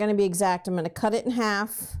 It's not going to be exact. I'm going to cut it in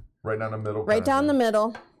half. Right down the middle. Right down the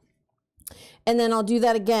middle. And then I'll do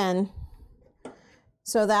that again.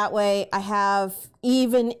 So that way I have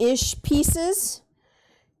even-ish pieces.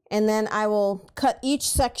 And then I will cut each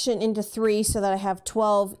section into 3 so that I have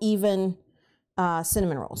 12 even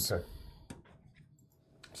cinnamon rolls. Okay.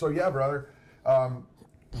 So yeah, brother,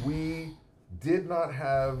 we did not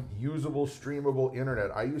have usable, streamable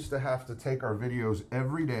internet. I used to have to take our videos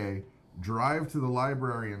every day, drive to the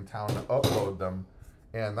library in town to upload them,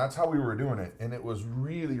 and that's how we were doing it. And it was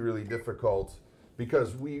really, really difficult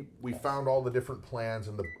because we found all the different plans,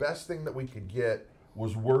 and the best thing that we could get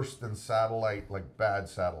was worse than satellite, like bad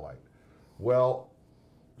satellite. Well,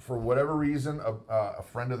 for whatever reason, a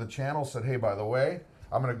friend of the channel said, hey, by the way,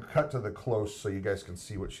 I'm going to cut to the close so you guys can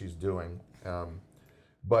see what she's doing.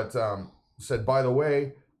 Said, by the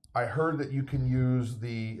way, I heard that you can use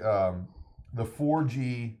the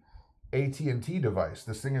 4G AT&T device.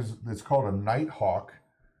 This thing it's called a Nighthawk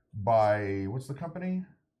by, what's the company?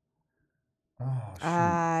 Oh, shoot.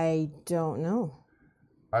 I don't know.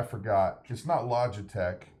 I forgot. It's not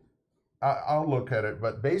Logitech. I'll look at it,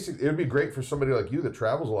 but basically, it would be great for somebody like you that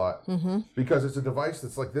travels a lot because it's a device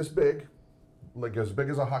that's like this big, like as big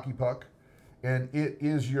as a hockey puck, and it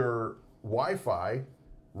is your Wi-Fi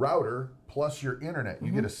router plus your internet.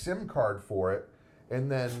 You get a SIM card for it, and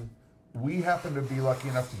then we happen to be lucky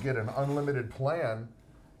enough to get an unlimited plan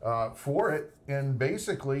for it, and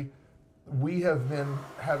basically, we have been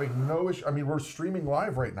having no issue. I mean, we're streaming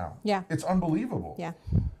live right now. Yeah. It's unbelievable. Yeah.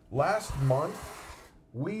 Last month,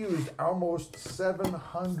 we used almost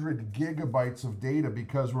 700 gigabytes of data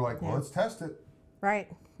because we're like, well, let's test it.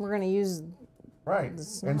 Right. We're going to use. Right.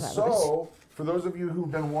 And so, for those of you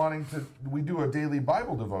who've been wanting to, we do a daily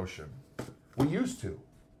Bible devotion. We used to.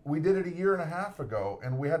 We did it a year and a half ago,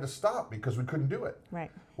 and we had to stop because we couldn't do it. Right.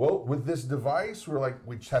 Well, with this device,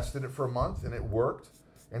 we tested it for a month, and it worked.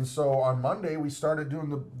 And so on Monday, we started doing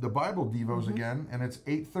the Bible Devos again, and it's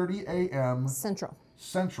 8:30 a.m.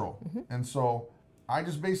 Central. And so I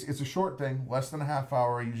just basically, it's a short thing, less than a half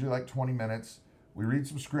hour, usually like 20 minutes. We read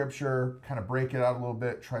some scripture, kind of break it out a little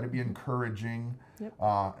bit, try to be encouraging,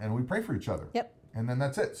 and we pray for each other. Yep. And then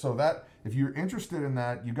that's it. So that, if you're interested in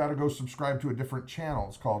that, you got to go subscribe to a different channel.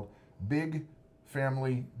 It's called Big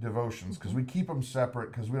Family Devotions, because we keep them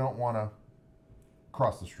separate because we don't want to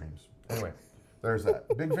cross the streams. Anyway, there's that.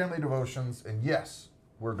 Big Family Devotions, and yes,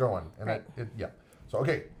 we're going. And yeah. So,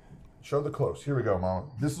 okay, show the close. Here we go, Mama.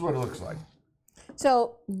 This is what it looks like.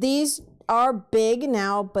 So these are big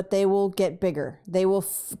now, but they will get bigger. They will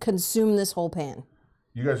consume this whole pan.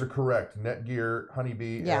 You guys are correct. Netgear,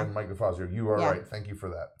 Honeybee, and Mike DeFazio. You are right. Thank you for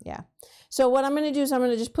that. Yeah. So what I'm going to do is I'm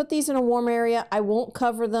going to just put these in a warm area. I won't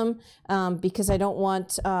cover them because I don't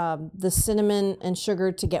want the cinnamon and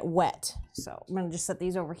sugar to get wet. So I'm going to just set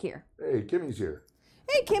these over here. Hey, Kimmy's here.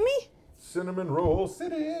 Hey, Kimmy. Cinnamon Roll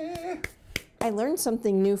City. I learned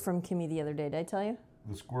something new from Kimmy the other day. Did I tell you?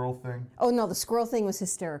 The squirrel thing? Oh, no. The squirrel thing was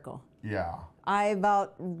hysterical. Yeah. I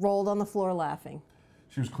about rolled on the floor laughing.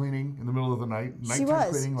 She was cleaning in the middle of the night. She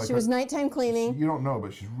was. She was nighttime cleaning. You don't know,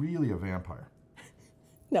 but she's really a vampire.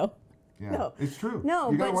 No. Yeah. No. It's true.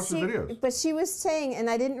 No, you gotta watch the videos. But she was saying, and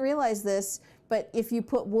I didn't realize this, but if you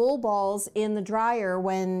put wool balls in the dryer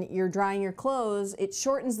when you're drying your clothes, it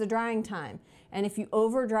shortens the drying time. And if you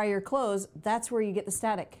over dry your clothes, that's where you get the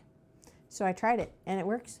static. So I tried it, and it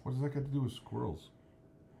works. What does that got to do with squirrels?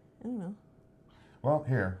 I don't know. Well,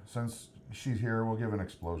 here, since she's here, we'll give an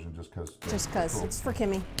explosion just because. Just because. Cool. It's for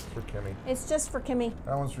Kimmy. For Kimmy. It's just for Kimmy.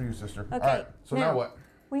 That one's for you, sister. Okay. All right, so now what?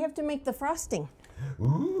 We have to make the frosting.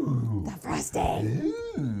 Ooh. The frosting.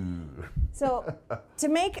 Ooh. So to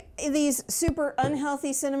make these super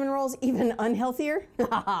unhealthy cinnamon rolls even unhealthier,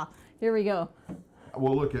 here we go.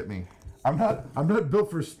 Well, look at me. I'm not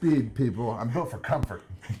built for speed, people. I'm built for comfort.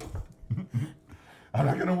 I'm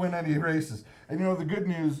not going to win any races. And you know, the good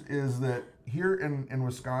news is that here in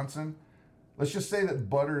Wisconsin, let's just say that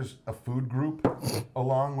butter's a food group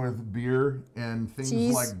along with beer and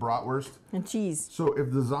things like bratwurst. And cheese. So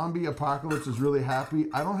if the zombie apocalypse is really happy,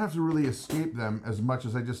 I don't have to really escape them as much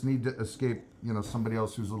as I just need to escape, you know, somebody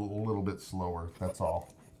else who's a little bit slower. That's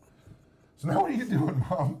all. So now what are you doing,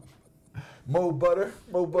 Mom? Mo butter,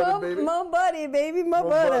 baby. Mo buddy, baby, mo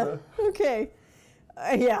butter. Okay.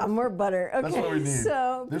 Yeah, more butter. Okay. That's what we need.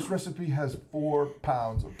 So this recipe has 4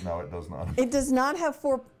 pounds of. No, it does not. It does not have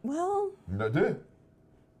 4. Well. No, do it.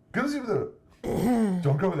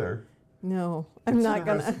 Don't go there. No, I'm not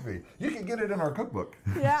gonna. Recipe. You can get it in our cookbook.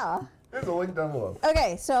 Yeah. There's a link down below.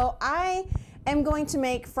 Okay, so I am going to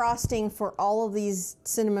make frosting for all of these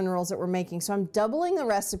cinnamon rolls that we're making. So I'm doubling the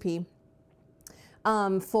recipe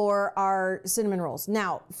for our cinnamon rolls.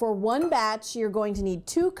 Now, for one batch, you're going to need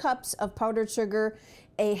 2 cups of powdered sugar,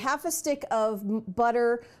 a half a stick of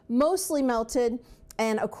butter, mostly melted,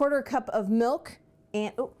 and a 1/4 cup of milk,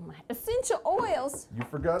 and my essential oils. You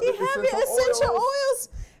forgot Do you have your essential oils?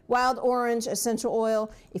 Wild orange essential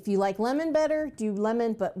oil. If you like lemon better, do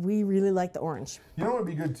lemon, but we really like the orange. You know what would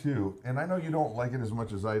be good too, and I know you don't like it as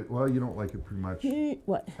much as well, you don't like it pretty much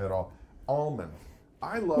what? At all. Almond.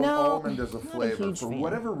 I love almond as a flavor. For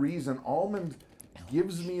whatever reason, almond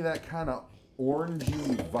gives me that kind of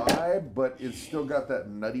orangey vibe, but it's still got that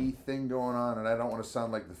nutty thing going on, and I don't want to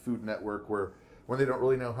sound like the Food Network where when they don't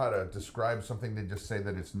really know how to describe something, they just say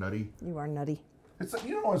that it's nutty. You are nutty. It's like,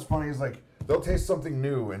 you know what's funny is like they'll taste something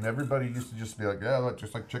new, and everybody used to just be like, yeah, that's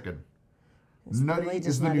just like chicken. It's nutty really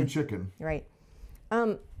is the new chicken. Right.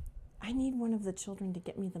 I need one of the children to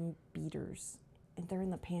get me the beaters. And they're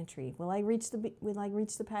in the pantry. Will I reach the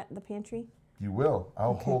pantry? You will.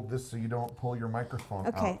 I'll hold this so you don't pull your microphone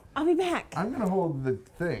out. Okay, I'll be back. I'm gonna hold the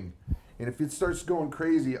thing, and if it starts going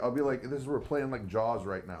crazy, I'll be like, "This is we're playing like Jaws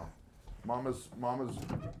right now." Mama's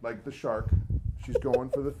like the shark. She's going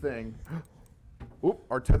for the thing. Oop,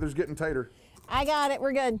 our tether's getting tighter. I got it.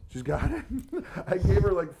 We're good. She's got it. I gave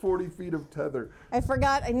her like 40 feet of tether. I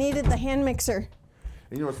forgot I needed the hand mixer.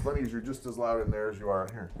 And you know what's funny is you're just as loud in there as you are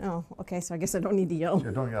out here. Oh, okay, so I guess I don't need to yell.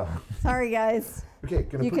 Yeah, don't yell. Sorry, guys. Okay,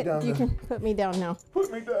 can I put down You can put me down now.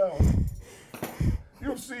 Put me down.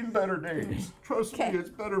 You've seen better days. Trust me, it's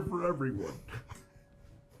better for everyone.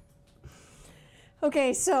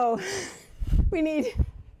 Okay, so we need...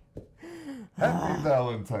 Happy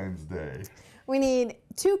Valentine's Day. We need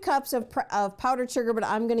 2 cups of powdered sugar, but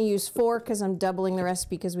I'm going to use 4 because I'm doubling the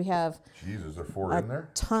recipe because we have... Jeez, is there 4 in there?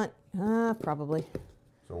 Ton, probably.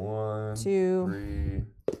 So 1, 2,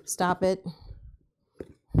 3. Stop it.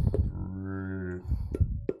 3,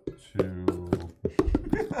 2.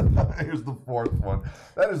 Here's the 4th one.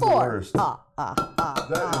 That is 4. the worst. That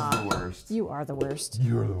is the worst. You are the worst.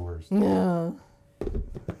 You're the worst. No.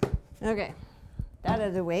 Okay, that out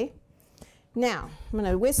of the way. Now, I'm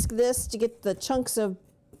going to whisk this to get the chunks of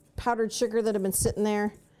powdered sugar that have been sitting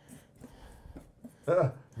there.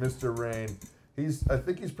 Mr. Rain. I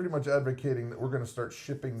think he's pretty much advocating that we're going to start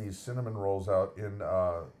shipping these cinnamon rolls out in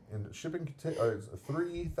shipping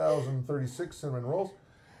 3,036 cinnamon rolls.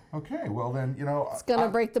 Okay, well then, you know. It's going to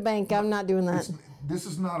break the bank. I'm not doing that. This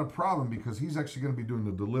is not a problem because he's actually going to be doing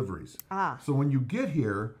the deliveries. So when you get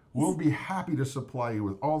here, we'll be happy to supply you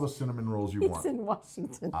with all the cinnamon rolls you want. He's in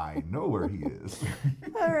Washington. I know where he is.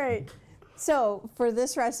 All right. So for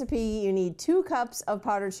this recipe, you need 2 cups of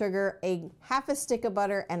powdered sugar, a half a stick of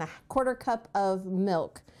butter, and a 1/4 cup of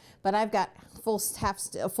milk. But I've got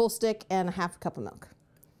a full stick and a half a cup of milk.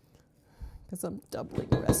 Because I'm doubling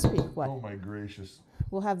the recipe. What? Oh my gracious.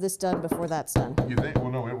 We'll have this done before that's done. You think?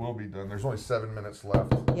 Well, no, it will be done. There's only 7 minutes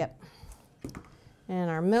left. Yep. And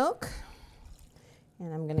our milk.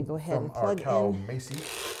 And I'm going to go ahead and plug in. From our cow, Macy.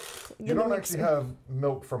 You don't actually have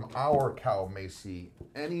milk from our cow, Macy.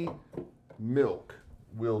 Any milk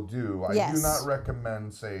will do. I do not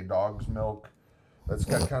recommend, say, dog's milk. That's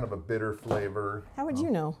got kind of a bitter flavor. How would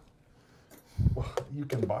you know? Well, you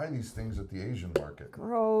can buy these things at the Asian market.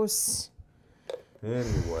 Gross.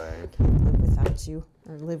 Anyway. Can't live without you.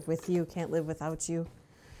 Or live with you. Can't live without you.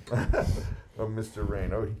 Oh, Mr.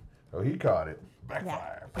 Rain. Oh, he caught it.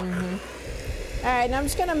 Backfire. Yeah. All right, now I'm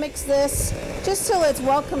just going to mix this just till it's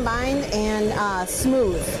well combined and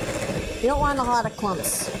smooth. You don't want a lot of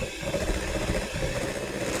clumps.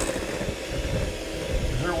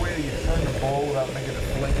 Is there a way that you turn the bowl without making it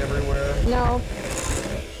fling everywhere? No.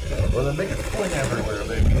 Well, then make it fling everywhere,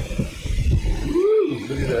 baby. Woo,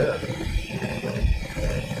 look at that.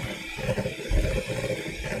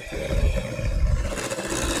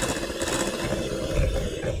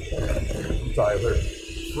 Tyler,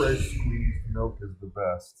 fresh squeezed milk is the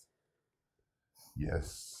best.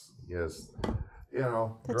 Yes. You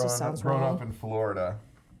know, growing up in Florida,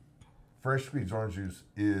 fresh squeezed orange juice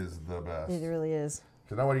is the best. It really is.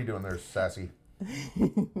 So now what are you doing there, sassy?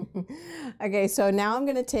 Okay, so now I'm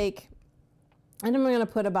going to take, and I'm going to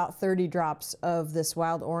put about 30 drops of this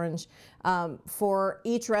wild orange. For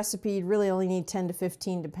each recipe, you really only need 10 to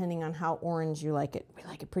 15 depending on how orange you like it. We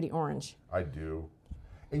like it pretty orange. I do.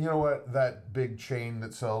 And you know what? That big chain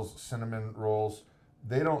that sells cinnamon rolls,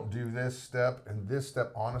 they don't do this step. And this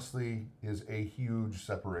step, honestly, is a huge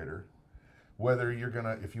separator. Whether you're going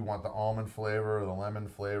to, if you want the almond flavor or the lemon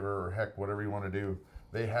flavor or heck, whatever you want to do,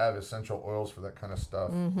 they have essential oils for that kind of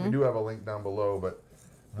stuff. We do have a link down below, but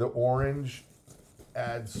the orange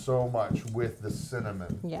adds so much with the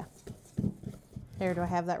cinnamon. Yeah. There, do I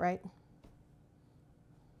have that right?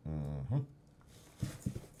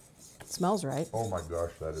 Smells right. Oh my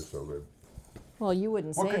gosh, that is so good. Well, you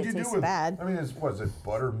wouldn't say it tastes bad. I mean, what is it,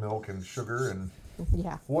 buttermilk and sugar and...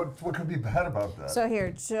 Yeah. What could be bad about that? So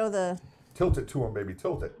here, show the... Tilt it to him, baby,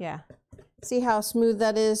 tilt it. Yeah. See how smooth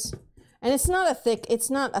that is? And it's not a thick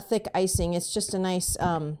icing. It's just a nice,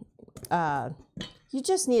 you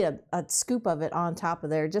just need a scoop of it on top of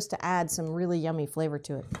there just to add some really yummy flavor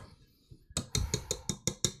to it.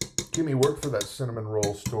 Kimmy worked for that cinnamon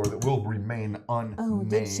roll store that will remain unnamed. Oh,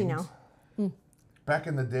 did she now? Back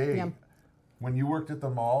in the day, when you worked at the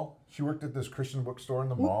mall, she worked at this Christian bookstore in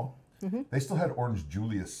the mall. They still had Orange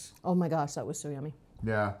Julius. Oh my gosh, that was so yummy.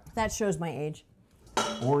 Yeah. That shows my age.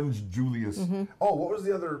 Orange Julius. Oh, what was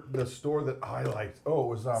the store that I liked? Oh, it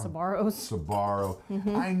was Sbarro's. Sbarro.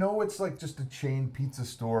 I know it's like just a chain pizza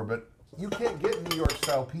store, but you can't get New York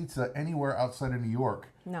style pizza anywhere outside of New York.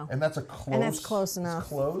 No. And that's close. And that's close enough. It's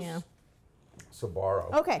close. Yeah.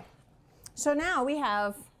 Sbarro. Okay. So now we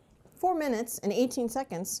have 4 minutes and 18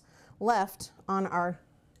 seconds left on our...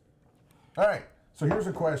 All right. So here's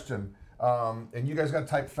a question. And you guys got to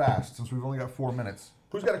type fast since we've only got 4 minutes.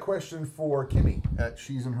 Who's got a question for Kimmy at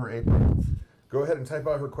She's in Her Apron? Go ahead and type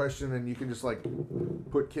out her question, and you can just like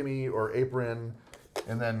put Kimmy or Apron,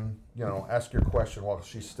 and then ask your question while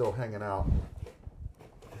she's still hanging out.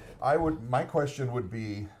 My question would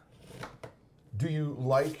be, do you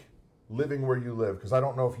like living where you live? Because I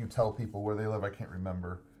don't know if you tell people where they live. I can't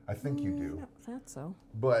remember. I think you do. I thought so.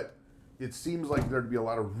 But it seems like there'd be a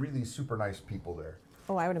lot of really super nice people there.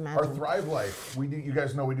 Oh, I would imagine. Our Thrive Life, we do. You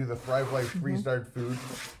guys know we do the Thrive Life freeze-dried food.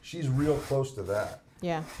 She's real close to that.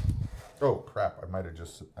 Yeah. Oh crap! I might have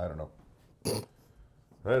just. I don't know.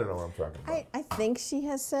 I don't know what I'm talking about. I think she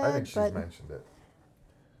has said. I think she's mentioned it.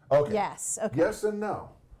 Okay. Yes. Okay. Yes and no.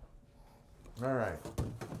 All right.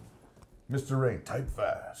 Mr. Rain, type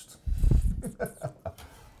fast.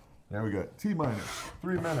 Now we got T-minus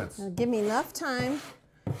 3 minutes. Now give me enough time.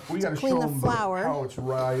 We got to clean show the them flour. how it's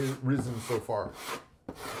risen so far.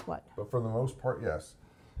 What? But for the most part, yes.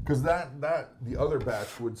 Because the other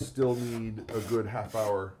batch would still need a good half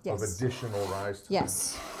hour of additional rise time.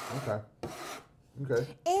 Yes. Okay. Okay.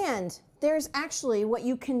 And there's actually what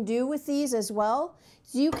you can do with these as well.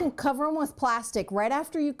 So you can cover them with plastic right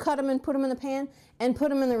after you cut them and put them in the pan and put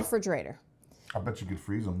them in the refrigerator. I bet you could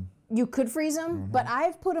freeze them. You could freeze them, but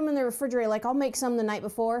I've put them in the refrigerator. Like I'll make some the night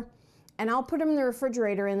before and I'll put them in the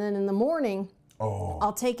refrigerator and then in the morning,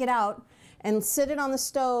 I'll take it out and sit it on the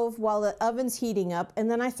stove while the oven's heating up, and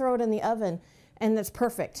then I throw it in the oven, and it's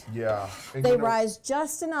perfect. Yeah. And they rise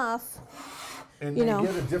just enough. And you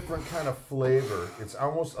get a different kind of flavor. It's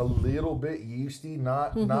almost a little bit yeasty,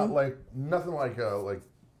 not like nothing like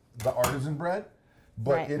the artisan bread,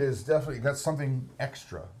 but it is definitely got something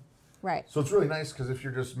extra. Right. So it's really nice because if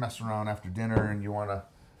you're just messing around after dinner and you want to,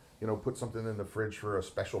 put something in the fridge for a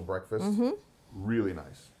special breakfast, really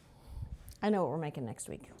nice. I know what we're making next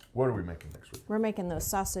week. What are we making next week? We're making those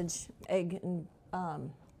sausage, egg, and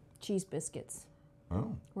cheese biscuits.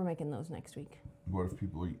 Oh. We're making those next week. What if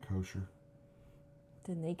people eat kosher?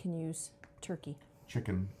 Then they can use turkey.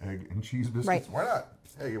 Chicken, egg, and cheese biscuits? Right. Why not?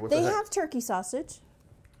 Hey, what they the heck? have turkey sausage.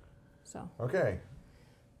 So. Okay.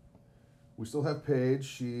 We still have Paige.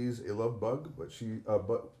 She's a love bug, but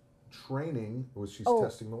training was she's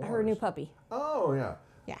testing the waters. Her new puppy. Oh, yeah.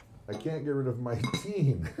 Yeah. I can't get rid of my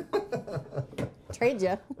teen. Trade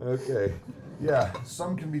you. Okay. Yeah,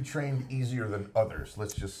 some can be trained easier than others,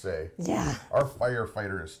 let's just say. Yeah. Our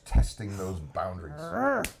firefighter is testing those boundaries.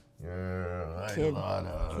 Yeah, Kid.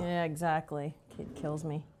 Yeah, exactly. Kid kills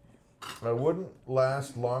me. I wouldn't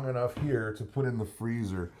last long enough here to put in the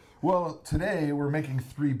freezer. Well, today we're making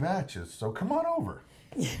 3 batches, so come on over.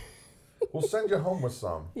 We'll send you home with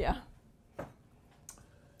some. Yeah.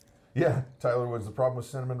 Yeah, Tyler Woods, the problem with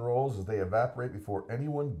cinnamon rolls is they evaporate before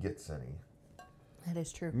anyone gets any. That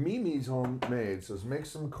is true. Mimi's Homemade says, make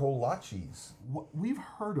some kolaches. We've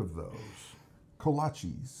heard of those.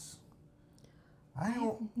 Kolaches.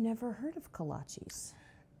 I've never heard of kolaches.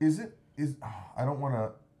 I don't want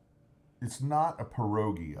to, it's not a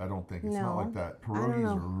pierogi, I don't think. It's not like that.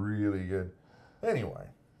 Pierogies are really good. Anyway,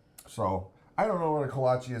 so I don't know what a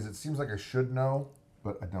kolache is. It seems like I should know,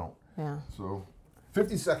 but I don't. Yeah. So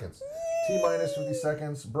 50 seconds. T-minus 50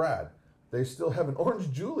 seconds. Brad, they still have an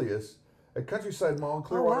Orange Julius at Countryside Mall in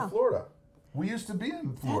Clearwater, Florida. We used to be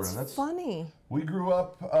in Florida. That's funny. We grew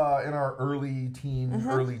up in our early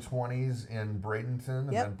 20s in Bradenton,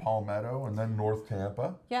 and then Palmetto, and then North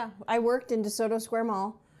Tampa. Yeah, I worked in DeSoto Square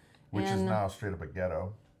Mall. Which is now straight up a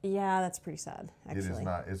ghetto. Yeah, that's pretty sad, actually. It is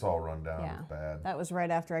not. It's all run down. Yeah. It's bad. That was right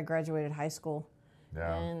after I graduated high school.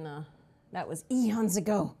 Yeah. And that was eons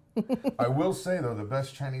ago. I will say, though, the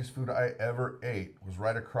best Chinese food I ever ate was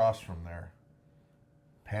right across from there.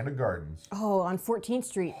 Panda Gardens. Oh, on 14th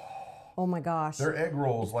Street. Oh my gosh. Their egg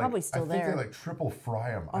rolls, probably still I think there. they triple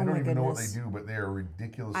fry them. Oh I don't even know what goodness. they do, but they are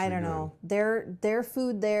ridiculously good. I don't know. Their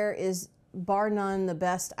food there is bar none the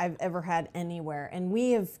best I've ever had anywhere. And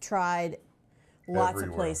we have tried lots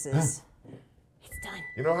of places. It's done.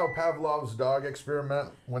 You know how Pavlov's dog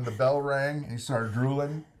experiment, when the bell rang and he started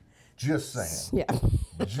drooling? Just saying.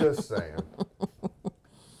 Yeah. Just saying.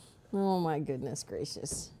 Oh my goodness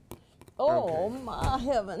gracious. Oh my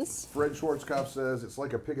heavens. Fred Schwarzkopf says it's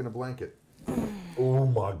like a pig in a blanket. Oh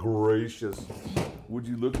my gracious. Would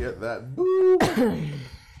you look at that? Boop.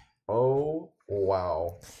 Oh,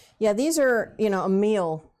 wow. Yeah, these are, a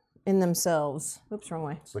meal in themselves. Oops, wrong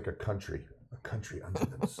way. It's like a country unto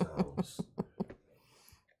themselves.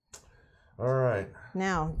 All right.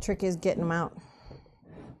 Now, trick is getting them out.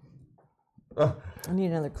 I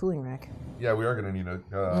need another cooling rack. Yeah, we are going to need a,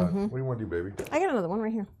 what do you want to do, baby? I got another one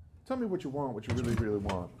right here. Tell me what you want, what you really, really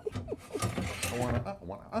want. I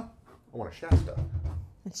want a Shasta.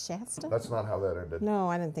 A Shasta? That's not how that ended. No,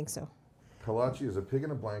 I didn't think so. Kolache is a pig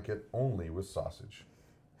in a blanket only with sausage.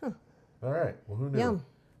 Huh. All right. Well, who knew? Yum.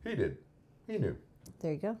 He did. He knew.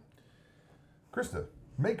 There you go. Krista,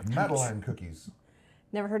 make Madeline cookies.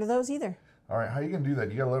 Never heard of those either. All right. How are you going to do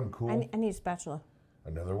that? You got to let them cool? I need a spatula.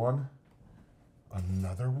 Another one?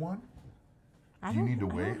 Another one? I Do you need to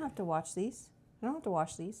wait? I don't have to watch these. I don't have to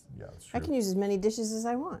wash these. Yeah, that's true. I can use as many dishes as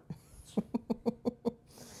I want.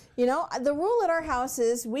 You know, the rule at our house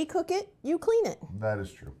is we cook it, you clean it. That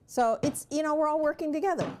is true. So it's, you know, we're all working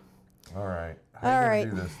together. All right. How are you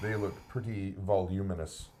going to do this? They look pretty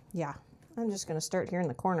voluminous. Yeah. I'm just going to start here in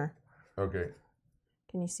the corner. Okay.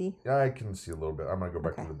 Can you see? Yeah, I can see a little bit. I'm going to go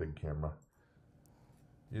back to the big camera.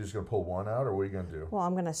 You're just going to pull one out, or what are you going to do? Well,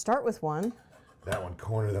 I'm going to start with one. That one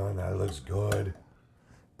cornered on. That looks good.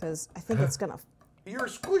 Because I think it's going to You're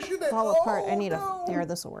squishing it. fall apart. I need there,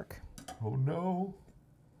 this will work. Oh, no.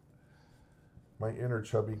 My inner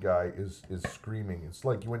chubby guy is screaming. It's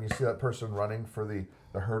like when you see that person running for the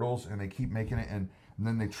hurdles and they keep making it and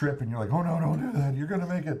then they trip and you're like, oh no, don't do that. You're going to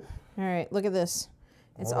make it. All right, look at this.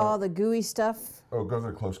 It's all the gooey stuff. Oh, go to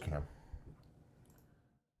the close cam.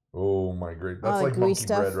 Oh my great. That's like gooey monkey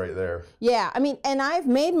stuff. bread right there. Yeah, I mean, and I've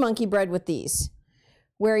made monkey bread with these,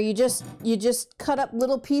 where you just cut up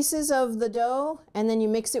little pieces of the dough and then you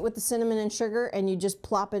mix it with the cinnamon and sugar and you just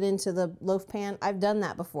plop it into the loaf pan. I've done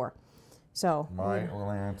that before. So my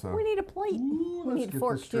Atlanta. we need a plate. Ooh, we need a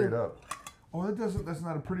fork this straight too. up. Oh, that's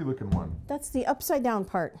not a pretty looking one. That's the upside down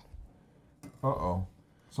part. Uh-oh.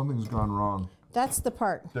 Something's gone wrong. That's the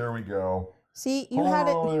part. There we go. See, you had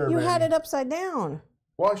it upside down.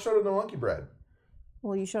 Well, I showed him the monkey bread.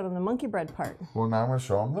 Well, you showed him the monkey bread part. Well, now I'm going to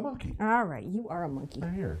show him the monkey. All right, you are a monkey.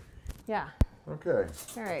 Right here. Yeah. Okay.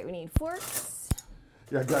 All right, we need forks.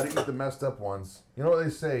 Yeah, I got to eat the messed up ones. You know what they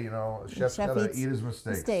say, you know, a chef's got to eat his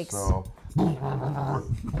mistakes. So.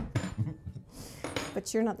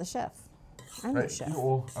 But you're not the chef. I'm the chef.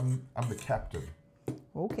 Well, I'm the captain.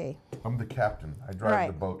 Okay. I'm the captain. I drive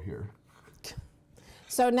the boat here.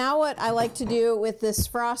 So now what I like to do with this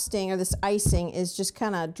frosting or this icing is just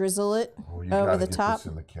kind of drizzle it over the top. This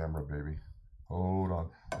in the camera, baby. Hold on.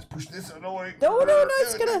 Let's push this out of the way. No,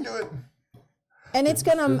 it's gonna. Do it. And it's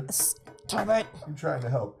gonna. Stop it. I'm trying to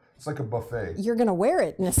help. It's like a buffet. You're gonna wear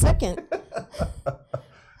it in a second.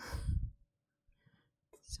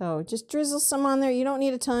 So just drizzle some on there. You don't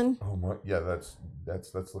need a ton. Oh my! Yeah, that's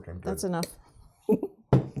looking good. That's enough.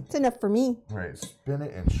 It's enough for me. All right, spin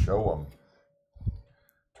it and show them.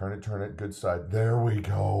 Turn it, good side. There we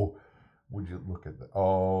go. Would you look at that?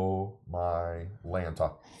 Oh my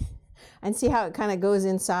Lanta. And see how it kind of goes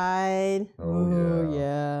inside. Oh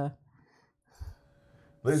yeah.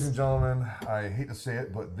 Ladies and gentlemen, I hate to say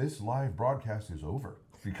it, but this live broadcast is over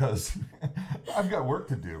because I've got work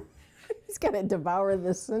to do. He's gonna devour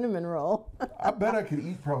the cinnamon roll. I bet I could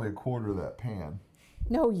eat probably a quarter of that pan.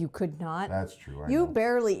 No, you could not. That's true. You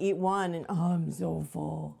barely eat one, and I'm so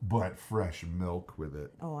full. But fresh milk with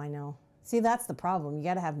it. Oh, I know. See, that's the problem. You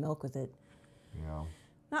got to have milk with it.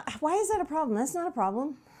 Yeah. Why is that a problem? That's not a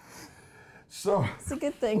problem. So it's a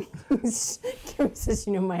good thing. Kim says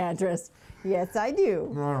you know my address. Yes, I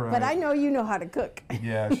do. All right. But I know you know how to cook.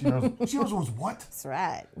 Yeah, she knows. She knows what. That's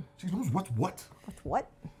right. She knows what. What?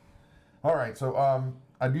 All right. So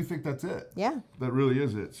I do think that's it. Yeah. That really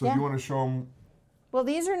is it. So do you want to show them? Well,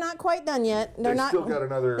 these are not quite done yet. They're not.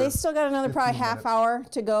 They still got another probably half hour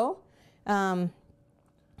to go. But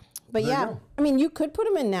yeah, I mean, you could put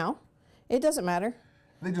them in now. It doesn't matter.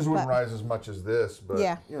 They just wouldn't rise as much as this, but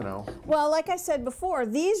you know. Well, like I said before,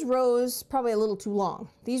 these rose probably a little too long.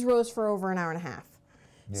 These rose for over an hour and a half.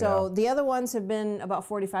 Yeah. So the other ones have been about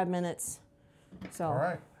 45 minutes. So, all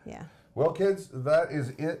right. Yeah. Well, kids, that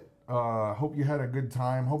is it. Hope you had a good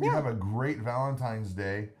time. Hope you have a great Valentine's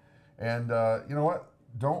Day. And you know what?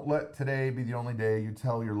 Don't let today be the only day you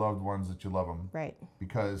tell your loved ones that you love them. Right.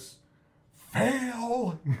 Because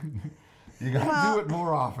fail. You got to do it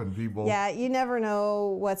more often, people. Yeah, you never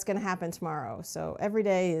know what's going to happen tomorrow. So every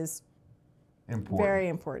day is important. Very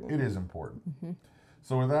important. It is important. Mm-hmm.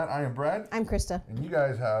 So with that, I am Brad. I'm Krista. And you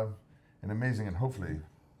guys have an amazing and hopefully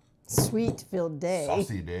sweet-filled day.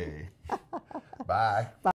 Saucy day. Bye. Bye.